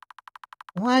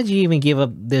 Why'd you even give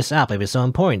up this up if it's so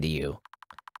important to you?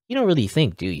 You don't really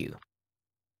think, do you?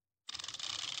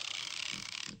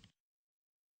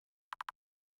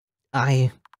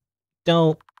 I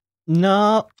don't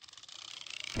know.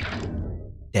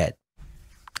 Dead.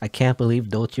 I can't believe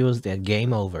Dolchio's dead.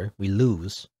 Game over. We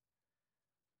lose.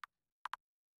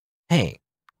 Hey.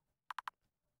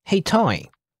 Hey, toy.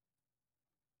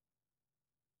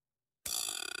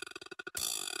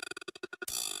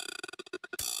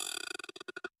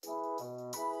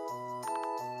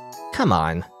 Come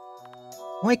on.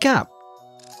 Wake up.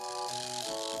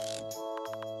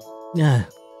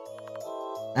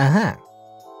 Uh-huh.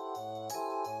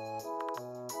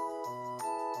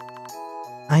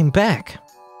 I'm back.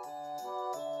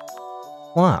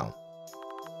 Wow.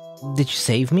 Did you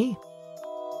save me?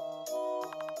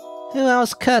 Who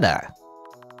else coulda?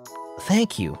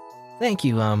 Thank you. Thank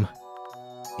you,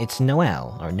 It's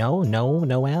Noel. Or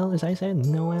Noel, as I said?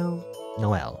 Noel?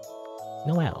 Noel.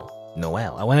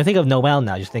 When I think of Noel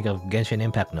now, I just think of Genshin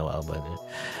Impact Noel, but...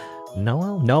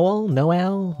 Noel?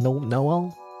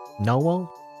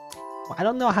 I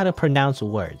don't know how to pronounce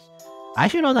words. I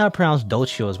actually don't know how to pronounce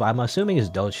Dolchio's, but I'm assuming it's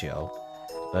Dolchio.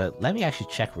 But let me actually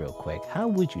check real quick. How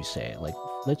would you say it? Like,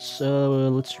 let's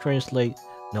translate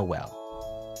Noel.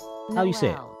 How do you say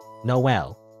it?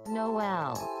 Noel.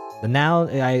 But now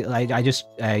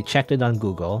I checked it on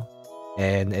Google,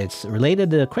 and it's related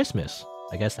to Christmas.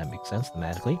 I guess that makes sense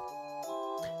thematically.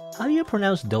 How do you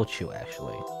pronounce Dolchio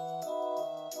actually?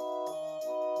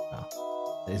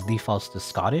 Oh, it defaults to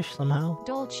Scottish somehow.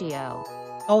 Dolchio.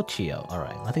 Dolchio. All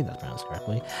right, I think that's pronounced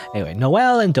correctly. Anyway,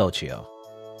 Noel and Dolchio.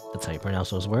 That's how you pronounce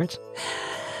those words.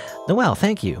 Noel,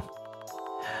 thank you.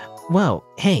 Whoa,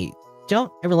 hey,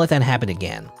 don't ever let that happen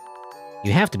again.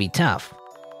 You have to be tough.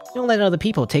 Don't let other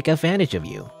people take advantage of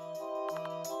you.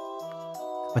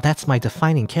 But that's my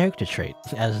defining character trait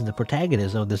as the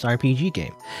protagonist of this RPG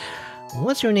game.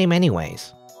 What's your name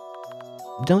anyways?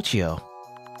 Dolchio.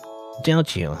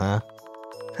 Dolchio, huh?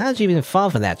 How'd you even fall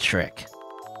for that trick?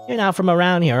 You're not from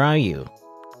around here, are you?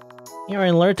 You're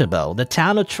in Lurtabo, the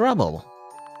town of Trouble.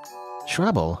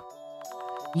 Trouble?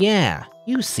 Yeah,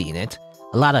 you've seen it.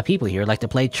 A lot of people here like to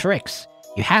play tricks.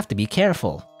 You have to be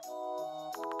careful.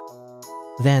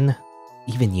 Then,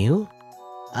 even you?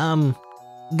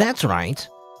 That's right.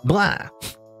 Blah.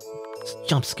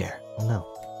 Jump scare. Oh no.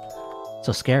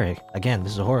 So scary. Again,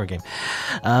 this is a horror game.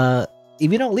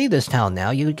 If you don't leave this town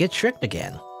now, you get tricked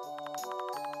again.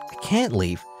 I can't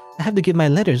leave. I have to give my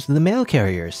letters to the mail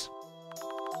carriers.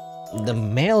 The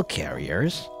mail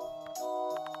carriers?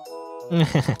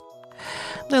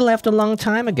 They left a long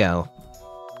time ago.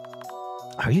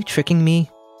 Are you tricking me?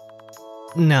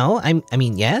 No, I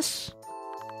mean, yes?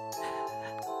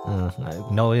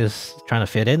 Noah is trying to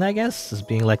fit in, I guess, as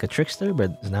being like a trickster,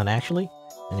 but it's not actually.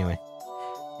 Anyway,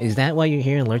 is that why you're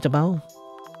here in Lurtabo?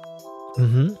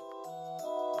 Mm-hmm.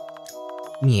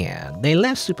 Yeah, they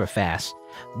left super fast.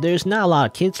 There's not a lot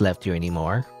of kids left here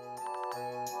anymore.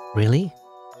 Really?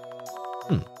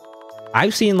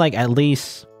 I've seen like at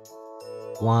least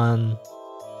 1,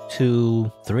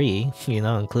 2, 3, you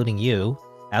know, including you.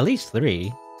 At least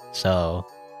 3. So,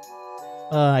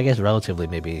 I guess relatively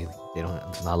maybe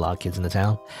there's not a lot of kids in the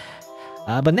town.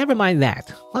 But never mind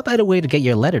that. What better way to get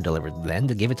your letter delivered than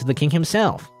to give it to the king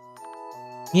himself?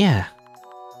 Yeah.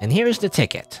 And here's the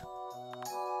ticket.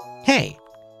 Hey,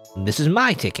 this is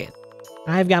my ticket.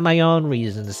 I've got my own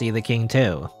reason to see the king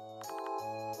too.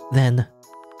 Then,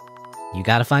 you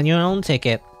gotta find your own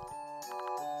ticket.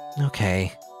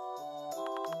 Okay.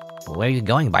 Well, where are you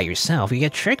going by yourself? You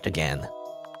get tricked again.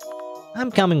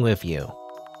 I'm coming with you.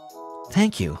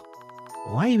 Thank you.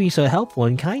 Why are you being so helpful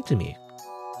and kind to me?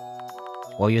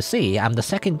 Well, you see, I'm the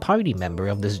second party member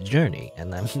of this journey,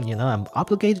 and I'm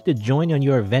obligated to join on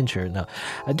your adventure. No,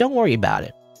 don't worry about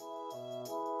it.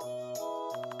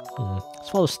 It's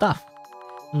full of stuff.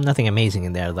 Nothing amazing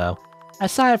in there, though.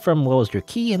 Aside from what was your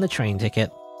key and the train ticket.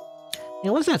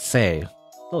 What does that say? A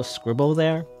little scribble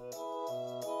there?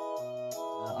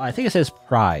 I think it says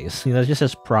prize. It just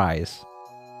says prize.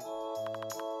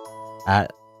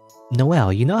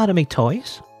 Noel, you know how to make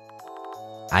toys?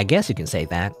 I guess you can say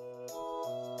that.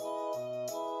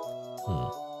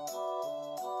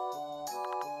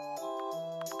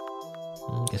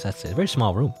 Guess that's it. Very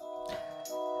small room.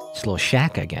 Just a little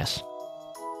shack, I guess.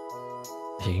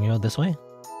 So you can go this way?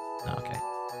 Oh, okay.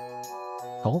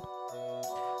 Cool.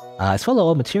 It's full of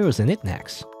old materials and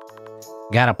knickknacks.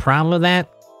 Got a problem with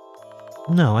that?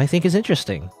 No, I think it's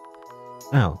interesting.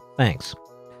 Oh, thanks.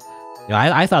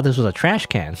 I thought this was a trash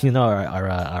can, or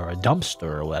a dumpster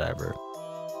or whatever.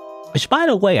 Which, by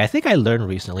the way, I think I learned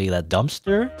recently that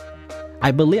dumpster,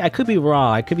 I believe, I could be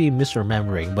wrong, I could be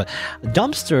misremembering, but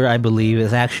dumpster, I believe,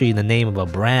 is actually the name of a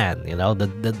brand,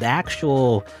 The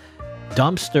actual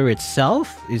dumpster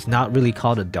itself is not really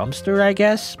called a dumpster, I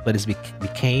guess, but it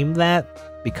became that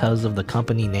because of the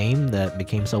company name that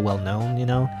became so well known,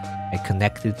 and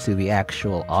connected to the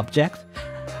actual object.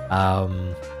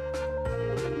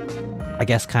 I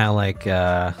guess kind of like,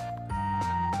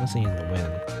 what's in the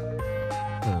wind?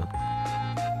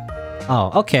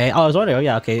 Oh, okay. Oh, I was wondering. Oh,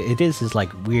 yeah, okay. It is this,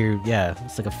 like, weird, yeah.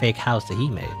 It's like a fake house that he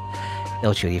made.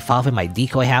 Don't you follow my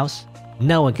decoy house?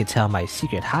 No one can tell my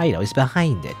secret hideout is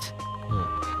behind it.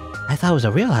 I thought it was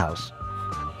a real house.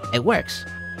 It works.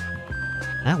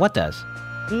 Huh? What does?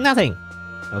 Nothing.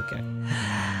 Okay.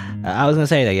 I was gonna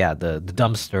say that, yeah, the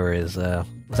dumpster is,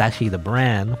 was actually the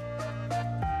brand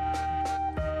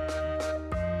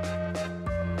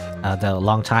that a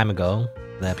long time ago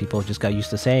that people just got used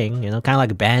to saying, kind of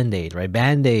like Band-Aid, right?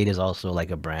 Band-Aid is also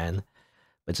like a brand,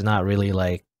 but it's not really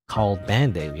like called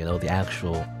Band-Aid, the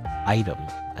actual item,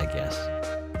 I guess.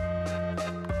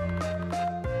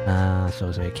 So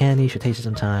it's very candy, should taste it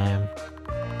sometime.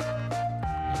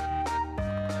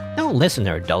 Don't listen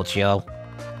to her, Dolchio.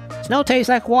 Snow tastes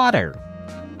like water.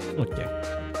 Okay.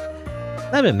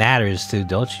 None of it matters to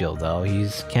Dolchio, though. He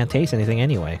can't taste anything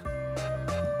anyway.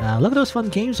 Look at those fun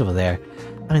games over there.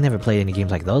 I never played any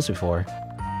games like those before.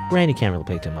 Randy can't really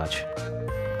play too much.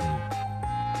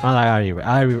 Oh, I already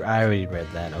read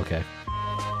that. Okay.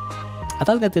 I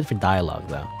thought that did for dialogue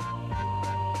though.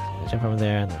 Jump over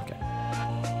there. Okay.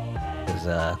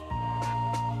 Because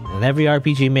in every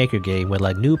RPG Maker game, when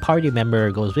like new party member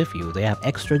goes with you, they have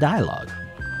extra dialogue.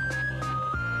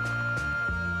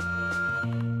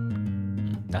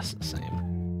 That's the same.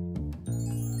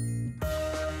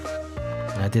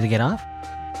 Did it get off?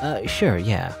 Sure,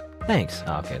 yeah. Thanks.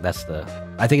 Oh, okay,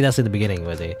 I think that's in the beginning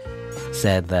where they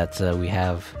said that we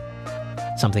have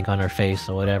something on our face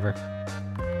or whatever.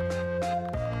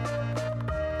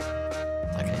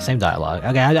 Okay, same dialogue.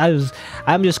 Okay,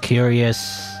 I'm just curious,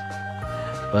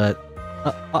 but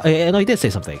no, he did say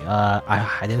something.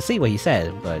 I didn't see what he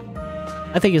said, but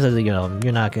I think he says that,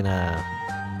 you're not gonna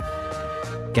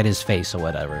get his face or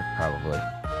whatever, probably.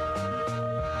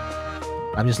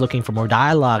 I'm just looking for more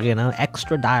dialogue,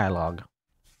 extra dialogue.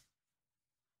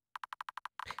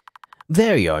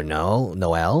 There you are,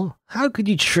 Noel. How could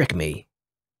you trick me?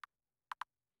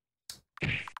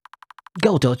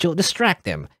 Go, Dolchio, distract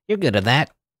him. You're good at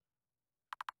that.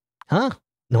 Huh?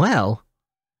 Noel?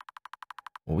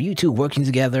 Were you two working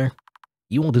together?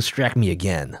 You won't distract me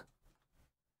again.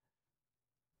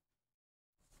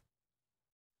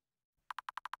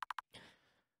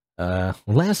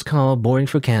 Last call, boarding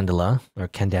for Candela, or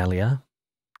Candelia.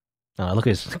 Look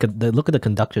at the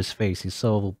conductor's face. He's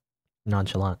so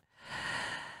nonchalant.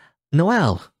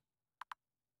 Noel!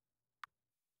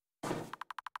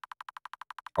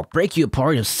 I'll break you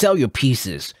apart and sell your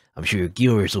pieces. I'm sure your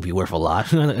gears will be worth a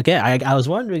lot. Okay, I was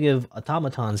wondering if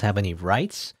automatons have any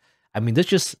rights. I mean,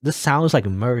 this sounds like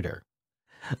murder,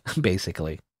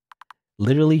 basically.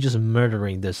 Literally just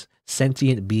murdering this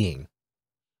sentient being.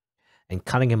 And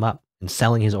cutting him up and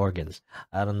selling his organs.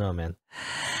 I don't know, man.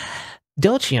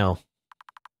 Dolchio,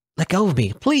 let go of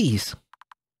me, please.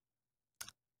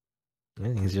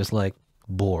 And he's just like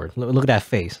bored. Look at that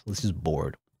face. This is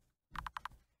bored.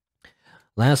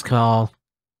 Last call.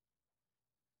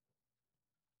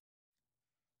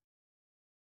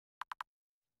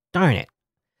 Darn it.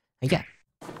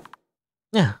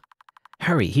 Yeah.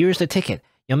 Hurry, here's the ticket.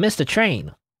 You'll miss the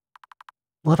train.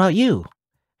 What about you?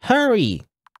 Hurry!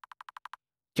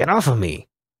 Get off of me!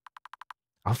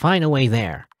 I'll find a way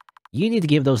there. You need to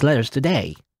give those letters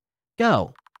today.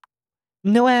 Go!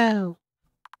 Noel!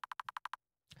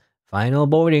 Final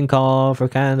boarding call for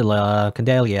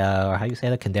Candelia, or how you say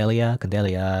that? Candelia.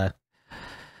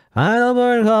 Final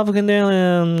boarding call for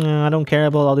Candelia. I don't care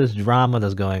about all this drama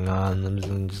that's going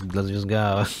on. Let's just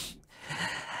go.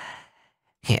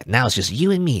 Yeah, now it's just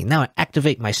you and me. Now I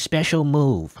activate my special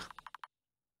move.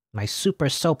 My super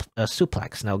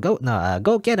suplex. Now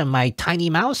go get him, my tiny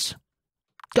mouse.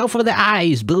 Go for the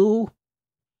eyes, boo.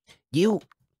 You.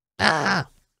 And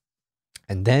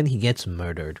then he gets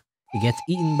murdered. He gets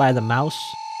eaten by the mouse.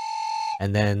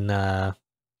 And then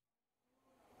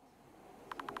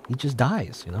he just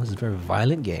dies. It's a very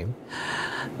violent game.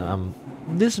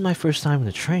 This is my first time in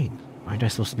the train. Aren't I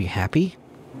supposed to be happy?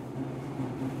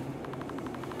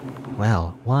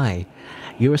 Well, why?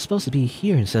 You were supposed to be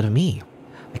here instead of me.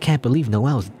 I can't believe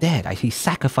Noel's dead. He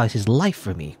sacrificed his life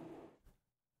for me.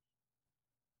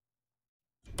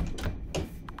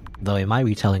 Though in my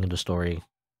retelling of the story,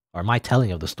 or my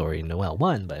telling of the story, Noel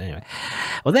won, but anyway.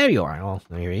 Well, there you are. Well,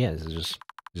 here he is. He's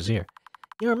just here.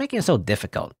 You were making it so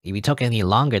difficult. If we took any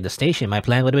longer at the station, my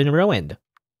plan would have been ruined.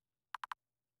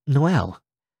 Noel,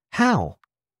 how?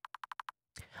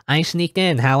 I sneaked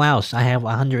in. How else? I have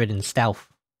 100 in stealth.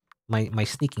 My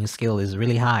sneaking skill is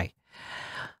really high.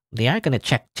 They aren't gonna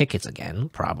check tickets again,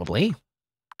 probably.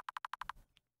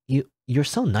 You're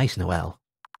so nice, Noel.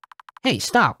 Hey,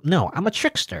 stop! No, I'm a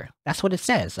trickster. That's what it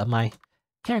says on my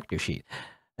character sheet.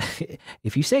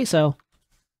 If you say so.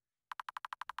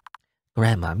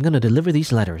 Grandma, I'm gonna deliver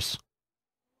these letters.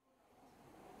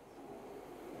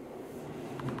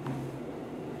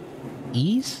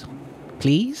 Ease?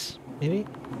 Please? Maybe?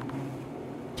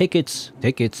 Tickets,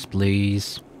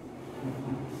 please.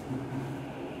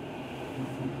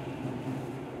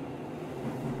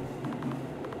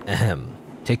 Ahem.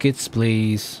 Tickets,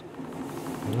 please.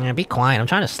 Be quiet, I'm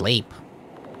trying to sleep.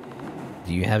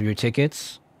 Do you have your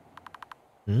tickets?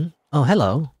 Hmm? Oh,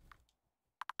 hello.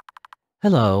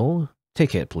 Hello.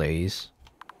 Ticket, please.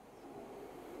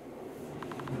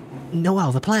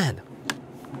 Noel, the plan.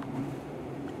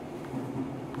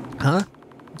 Huh?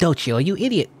 Dolchio, you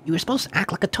idiot. You were supposed to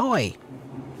act like a toy.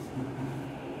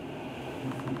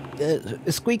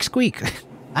 Squeak, squeak.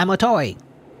 I'm a toy.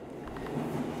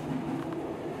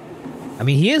 I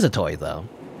mean, he is a toy, though.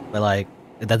 But, like,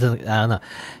 it doesn't... I don't know.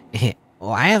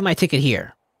 Well, I have my ticket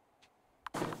here.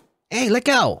 Hey, let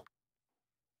go!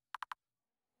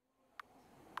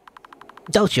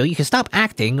 Dolchio, you can stop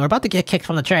acting. We're about to get kicked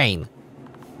from the train.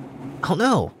 Oh,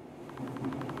 no.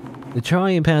 The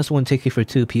try and pass one ticket for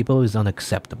 2 people is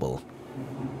unacceptable.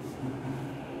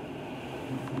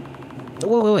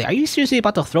 Wait. Are you seriously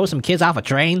about to throw some kids off a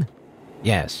train?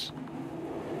 Yes.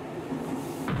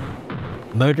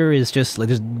 Murder is just like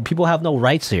people have no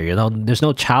rights here, you know. There's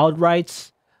no child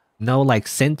rights, no like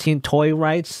sentient toy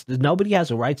rights. Nobody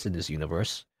has rights in this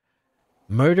universe.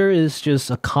 Murder is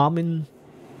just a commonplace.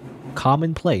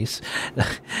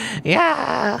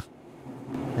 Yeah.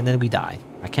 And then we die.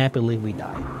 I can't believe we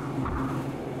die.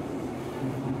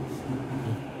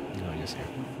 Oh, just here.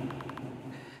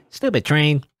 Stupid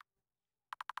train.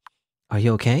 Are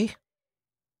you okay?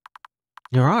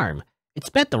 Your arm. It's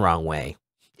bent the wrong way.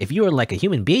 If you were like a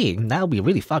human being, that would be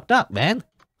really fucked up, man.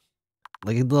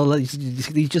 Like, he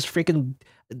just freaking...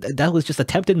 That was just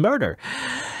attempted murder.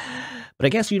 But I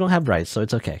guess you don't have rights, so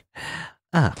it's okay.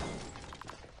 Ah.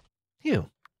 Phew.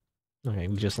 Okay,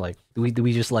 we just like... Do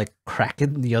we just like crack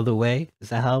it the other way? Is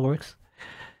that how it works?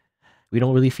 We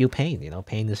don't really feel pain, you know?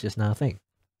 Pain is just not a thing.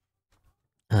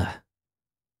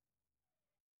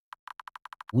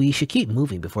 We should keep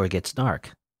moving before it gets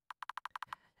dark.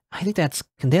 I think that's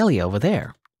Candelia over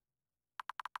there.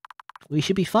 We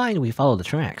should be fine if we follow the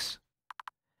tracks.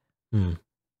 Well,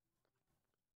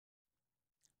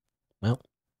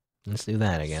 let's do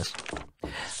that, I guess.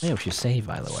 Maybe we should save,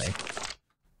 by the way.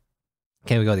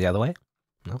 Can we go the other way?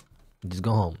 No? Just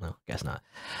go home? No, guess not.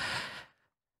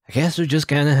 I guess we're just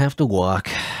gonna have to walk.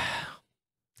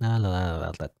 And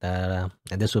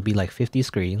this will be like 50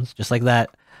 screens. Just like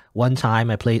that one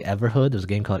time I played Everhood. There's a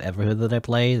game called Everhood that I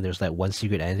played. There's that one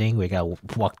secret ending where you gotta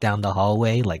walk down the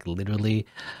hallway, like literally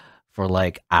for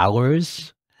like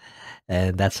hours.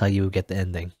 And that's how you get the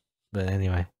ending. But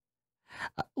anyway.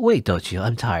 Wait, Dolchio,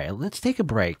 I'm tired. Let's take a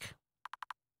break.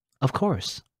 Of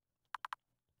course.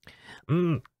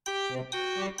 This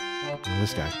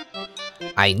guy.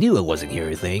 I knew I wasn't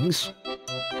hearing things.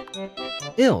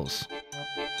 Ills.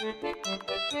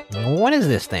 What is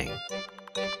this thing?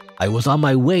 I was on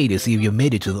my way to see if you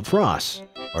made it to the Frost.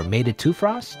 Or made it to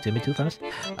Frost? Timmy to Frost?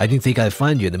 I didn't think I'd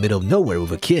find you in the middle of nowhere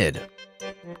with a kid.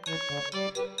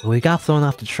 We got thrown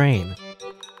off the train.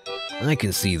 I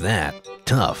can see that.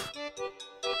 Tough.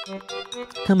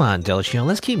 Come on, Dolchio,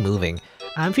 let's keep moving.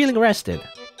 I'm feeling rested.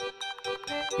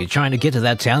 You trying to get to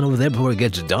that town over there before it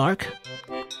gets dark?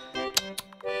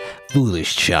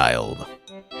 Foolish child.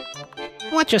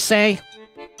 What you say?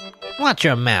 Watch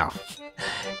your mouth.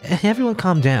 Everyone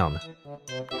calm down.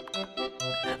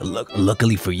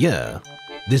 Luckily for you,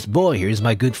 this boy here is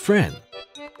my good friend.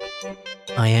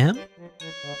 I am?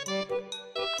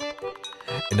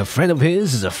 And a friend of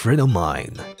his is a friend of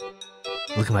mine.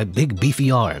 Look at my big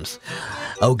beefy arms.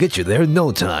 I'll get you there in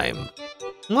no time.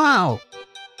 Wow!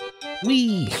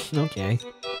 Wee! Okay.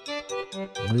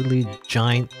 Literally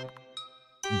giant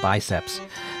biceps.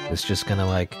 It's just gonna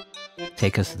like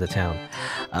take us to the town.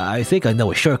 I think I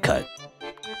know a shortcut.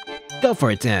 Go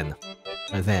for it then.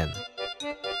 Or then.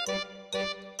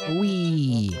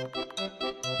 Wee!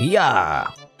 Yeah!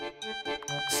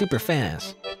 Super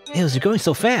fast. Eels, you're going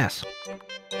so fast!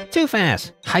 Too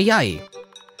fast! Hi-yi!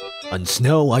 On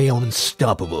snow, I am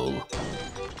unstoppable.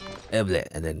 And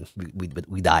then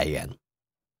we die again.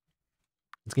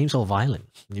 This game's so violent.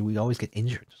 We always get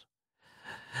injured.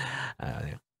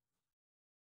 Yeah.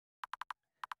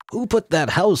 Who put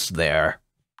that house there?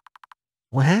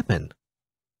 What happened?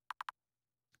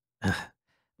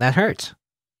 That hurts.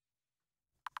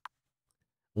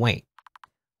 Wait,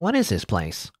 what is this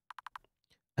place?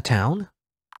 A town?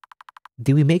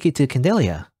 Did we make it to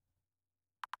Candelia?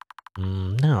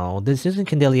 No, this isn't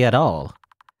Candelia at all.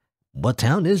 What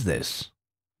town is this?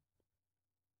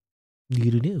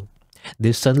 You.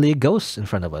 There's suddenly a ghost in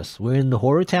front of us. We're in the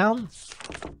horror town?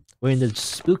 We're in the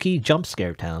spooky jump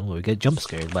scare town where we get jump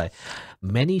scared by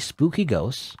many spooky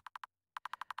ghosts.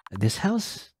 This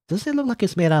house, does it look like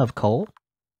it's made out of coal?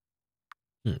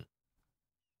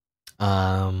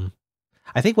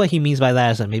 I think what he means by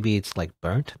that is that maybe it's like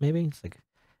burnt, maybe? It's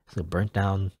a burnt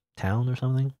down town or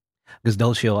something. Because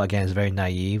Dolchio, again, is very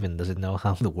naive and doesn't know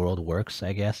how the world works,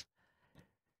 I guess.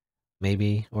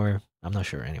 Maybe, or I'm not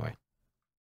sure, anyway.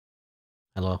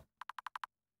 Hello?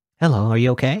 Hello, are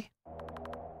you okay?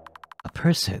 A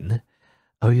person?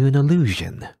 Are you an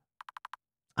illusion?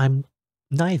 I'm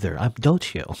neither. I'm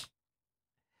Dolchio.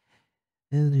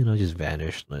 And, just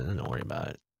vanished. Don't worry about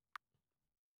it.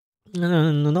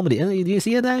 No, nobody. Do you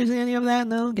see that? See any of that?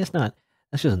 No, guess not.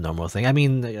 That's just a normal thing. I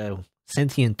mean,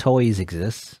 sentient toys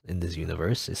exist in this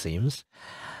universe, it seems.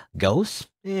 Ghosts?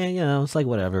 Yeah, it's like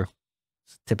whatever.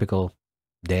 It's a typical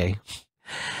day.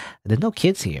 There's no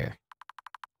kids here.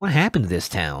 What happened to this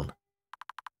town?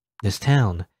 This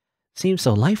town seems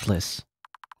so lifeless.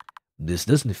 This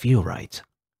doesn't feel right.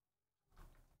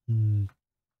 Hey,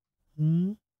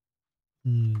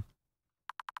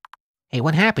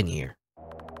 what happened here?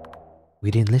 We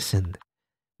didn't listen.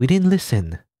 We didn't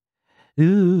listen.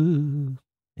 Ooh.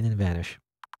 And then vanish.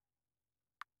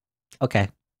 Okay.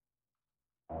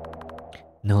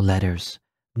 No letters.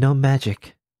 No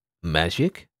magic.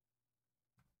 Magic?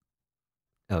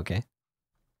 Okay.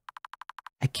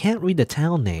 I can't read the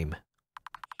town name.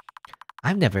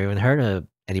 I've never even heard of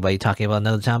anybody talking about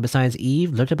another town besides Eve,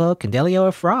 Lurtabo, Candelia,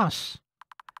 or Frost.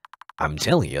 I'm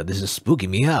telling you, this is spooking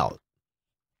me out.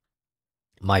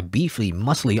 My beefy,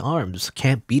 muscly arms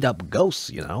can't beat up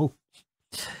ghosts,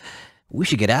 We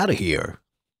should get out of here.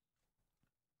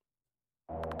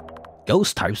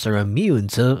 Ghost types are immune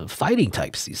to fighting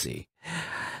types, you see.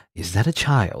 Is that a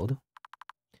child?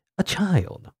 A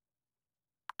child.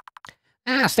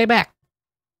 Stay back.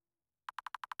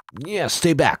 Yeah,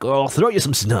 stay back, or I'll throw you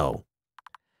some snow.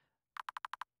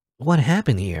 What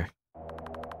happened here?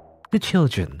 The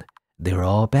children. They're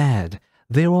all bad.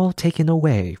 They're all taken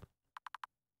away.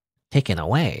 Taken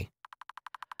away?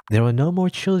 There were no more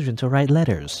children to write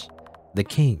letters. The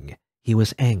king, he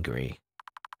was angry.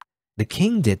 The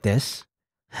king did this?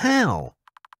 How?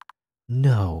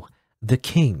 No, the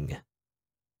king.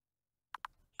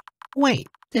 Wait,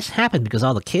 this happened because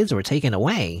all the kids were taken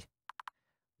away.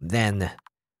 Then,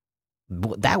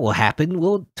 that will happen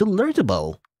to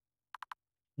Lurtabo.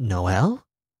 Noel?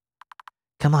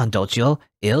 Come on, Dolchio.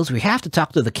 Ills, we have to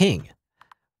talk to the king.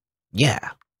 Yeah.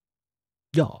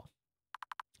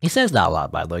 He says that a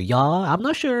lot, by the way. Y'all, I'm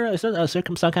not sure. Is there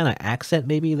some kind of accent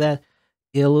maybe that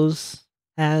Ills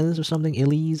has or something?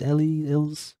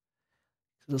 Ills.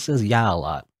 It says yeah a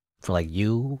lot. For like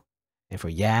you and for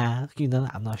yeah,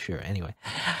 I'm not sure. Anyway,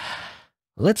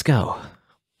 let's go.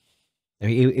 I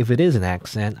mean, if it is an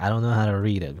accent, I don't know how to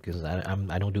read it because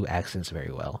I don't do accents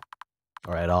very well.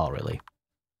 Or at all, really.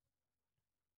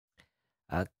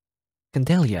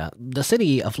 Candelia, the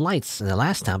city of lights in the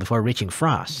last town before reaching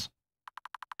Frost.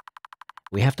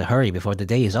 We have to hurry before the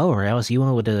day is over, else you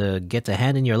won't get to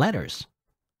hand in your letters.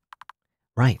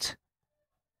 Right.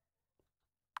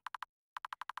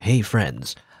 Hey,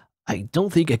 friends. I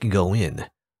don't think I can go in.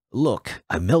 Look,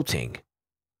 I'm melting.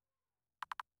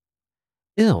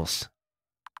 Ills.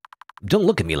 Don't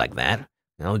look at me like that.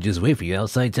 I'll just wait for you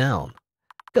outside town.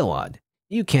 Go on.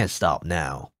 You can't stop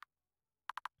now.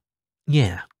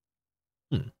 Yeah.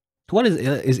 What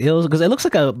is Ills? Because it looks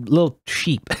like a little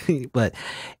sheep, but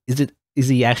is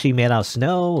he actually made out of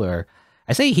snow? Or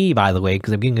I say he, by the way,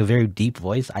 because I'm getting a very deep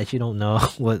voice. I actually don't know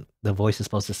what the voice is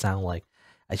supposed to sound like.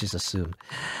 I just assumed.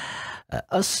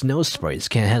 Us snow sprites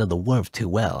can't handle the warmth too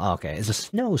well. Okay, it's a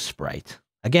snow sprite.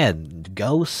 Again,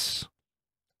 ghosts,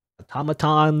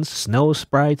 automatons, snow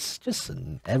sprites, just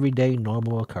an everyday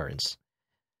normal occurrence.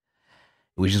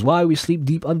 Which is why we sleep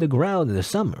deep underground in the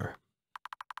summer.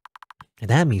 And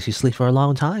that means we sleep for a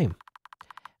long time.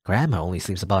 Grandma only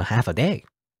sleeps about half a day.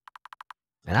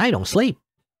 And I don't sleep.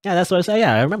 Yeah, that's what I say.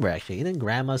 Yeah, I remember actually. Didn't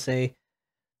Grandma say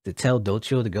to tell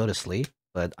Dolchio to go to sleep?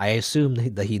 But I assume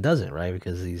that he doesn't, right?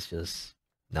 Because he's just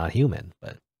not human.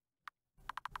 But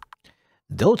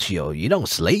Dolchio, you don't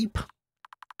sleep?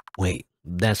 Wait,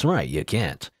 that's right, you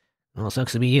can't. Well,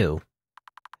 sucks to be you.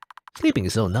 Sleeping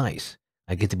is so nice.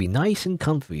 I get to be nice and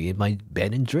comfy in my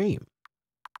bed and dream.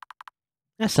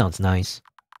 That sounds nice.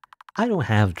 I don't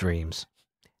have dreams.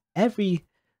 Every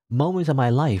moment of my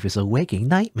life is a waking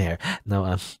nightmare.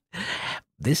 No,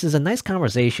 this is a nice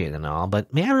conversation and all,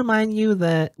 but may I remind you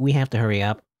that we have to hurry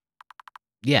up?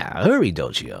 Yeah, hurry,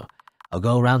 Dolchio. I'll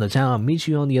go around the town and meet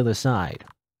you on the other side.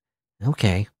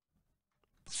 Okay.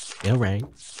 Alright.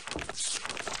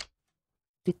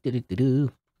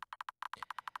 The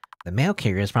mail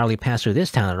carriers probably passed through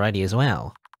this town already as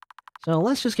well. So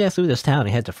let's just get through this town and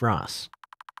head to Frost.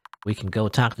 We can go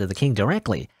talk to the king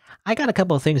directly. I got a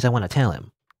couple of things I want to tell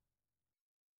him.